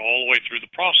their hand all the way through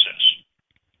the process.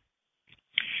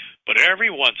 But every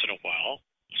once in a while,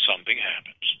 something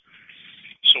happens.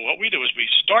 So what we do is we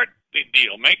start the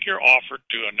deal, make your offer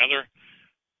to another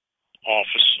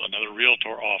office, another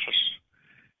realtor office,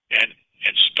 and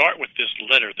start with this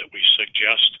letter that we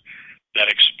suggest that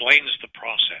explains the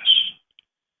process.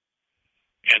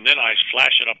 And then I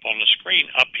flash it up on the screen,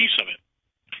 a piece of it.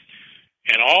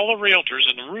 And all the realtors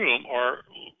in the room are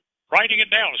writing it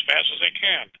down as fast as they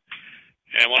can.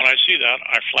 And when I see that,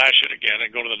 I flash it again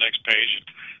and go to the next page.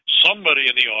 Somebody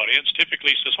in the audience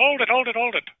typically says, hold it.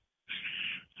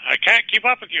 I can't keep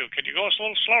up with you. Can you go a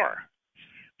little slower?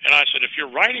 And I said, if you're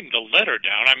writing the letter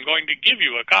down, I'm going to give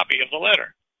you a copy of the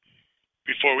letter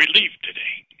before we leave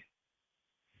today.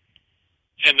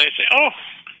 And they say, oh,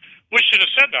 we should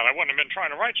have said that. I wouldn't have been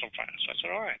trying to write so fast. I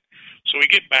said, all right. So we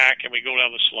get back and we go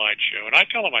down the slideshow. And I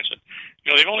tell them, I said,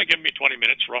 they've only given me 20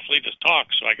 minutes roughly to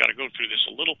talk, so I got to go through this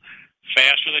a little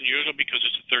faster than usual because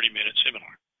it's a 30-minute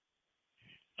seminar,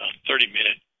 a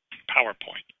 30-minute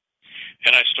PowerPoint.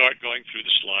 And I start going through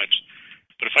the slides.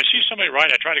 But if I see somebody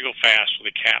write, I try to go fast so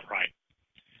they can't write.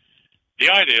 The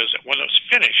idea is that when it's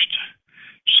finished,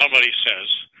 somebody says,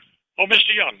 oh,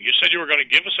 Mr. Young, you said you were going to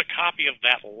give us a copy of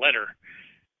that letter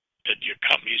that your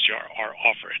company's our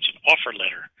offer. It's an offer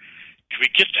letter. Can we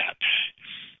get that?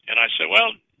 And I said,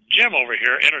 well, Jim over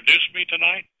here introduced me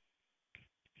tonight.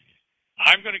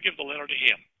 I'm going to give the letter to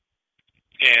him.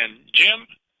 And Jim,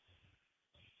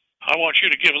 I want you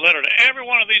to give a letter to every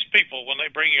one of these people when they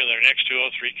bring you their next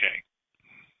 203K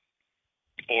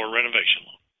or renovation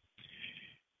loan.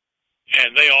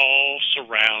 And they all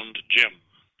surround Jim.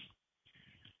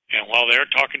 And while they're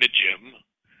talking to Jim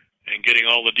and getting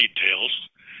all the details,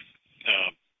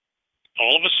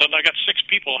 all of a sudden I got 6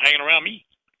 people hanging around me.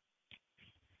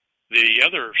 The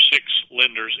other 6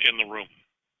 lenders in the room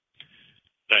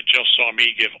that just saw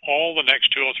me give all the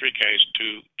next 203Ks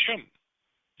to Jim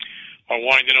are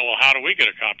wanting to know, well, how do we get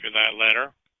a copy of that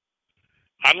letter?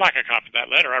 I'd like a copy of that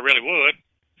letter. I really would.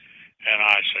 And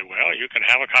I say, well, you can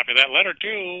have a copy of that letter,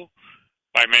 too,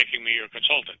 by making me your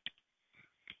consultant.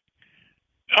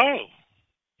 Oh,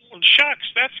 well, shucks,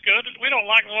 that's good. We don't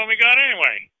like the one we got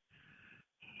anyway.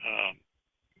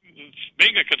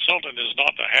 Being a consultant is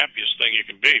not the happiest thing you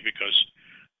can be because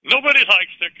nobody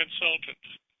likes their consultant.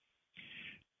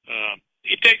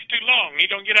 It takes too long. You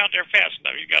don't get out there fast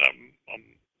enough. You got a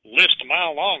list a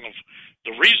mile long of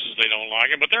the reasons they don't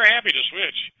like it, but they're happy to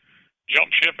switch,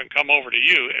 jump ship, and come over to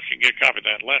you if you can get a copy of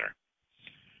that letter.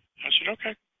 I said,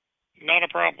 okay, not a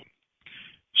problem.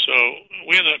 So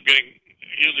we ended up getting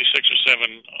usually 6 or 7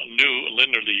 new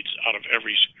lender leads out of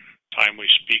every time we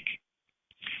speak.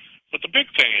 But the big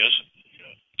thing is,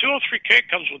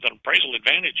 203K comes with an appraisal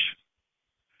advantage.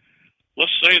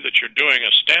 Let's say that you're doing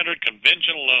a standard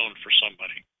conventional loan for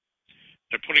somebody.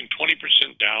 They're putting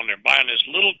 20% down. They're buying this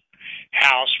little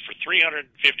house for $350,000.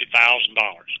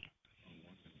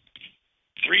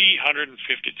 $350,000.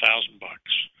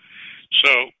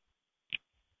 So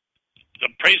the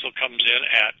appraisal comes in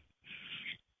at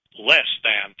less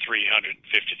than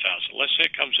 $350,000. Let's say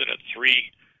it comes in at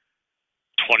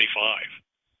 $325,000.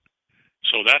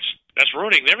 So that's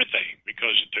ruining everything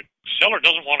because the seller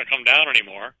doesn't want to come down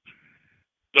anymore.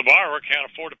 The borrower can't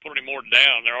afford to put any more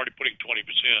down. They're already putting 20%.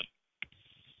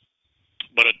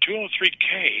 But a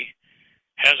 203K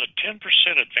has a 10%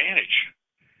 advantage.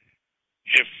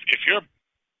 If your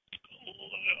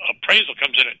appraisal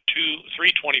comes in at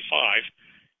 $325,000,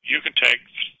 you can take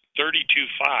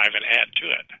 $32,500 and add to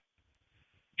it,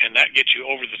 and that gets you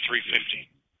over the $350,000.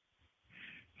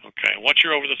 Okay, once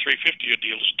you're over the $350,000, your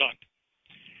deal is done.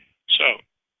 So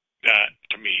that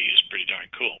to me is pretty darn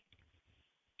cool.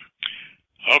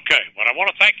 Okay, well, I want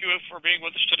to thank you for being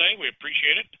with us today. We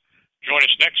appreciate it. Join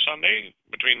us next Sunday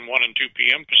between 1 and 2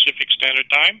 p.m. Pacific Standard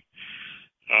Time.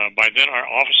 By then, our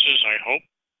offices, I hope,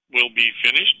 will be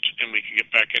finished, and we can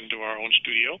get back into our own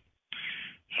studio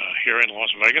here in Las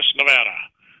Vegas, Nevada.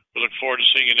 We look forward to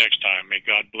seeing you next time. May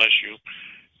God bless you.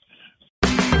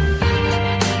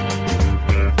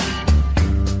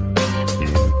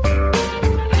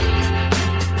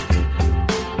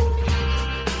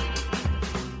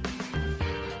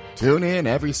 Tune in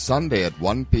every Sunday at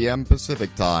 1 p.m.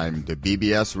 Pacific Time to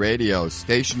BBS Radio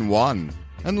Station 1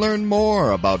 and learn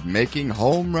more about making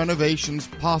home renovations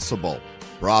possible,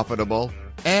 profitable,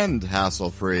 and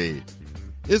hassle-free.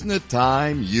 Isn't it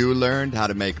time you learned how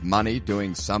to make money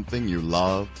doing something you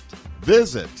loved?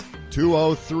 Visit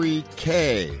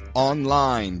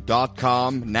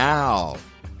 203konline.com now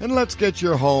and let's get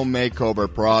your home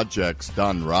makeover projects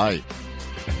done right.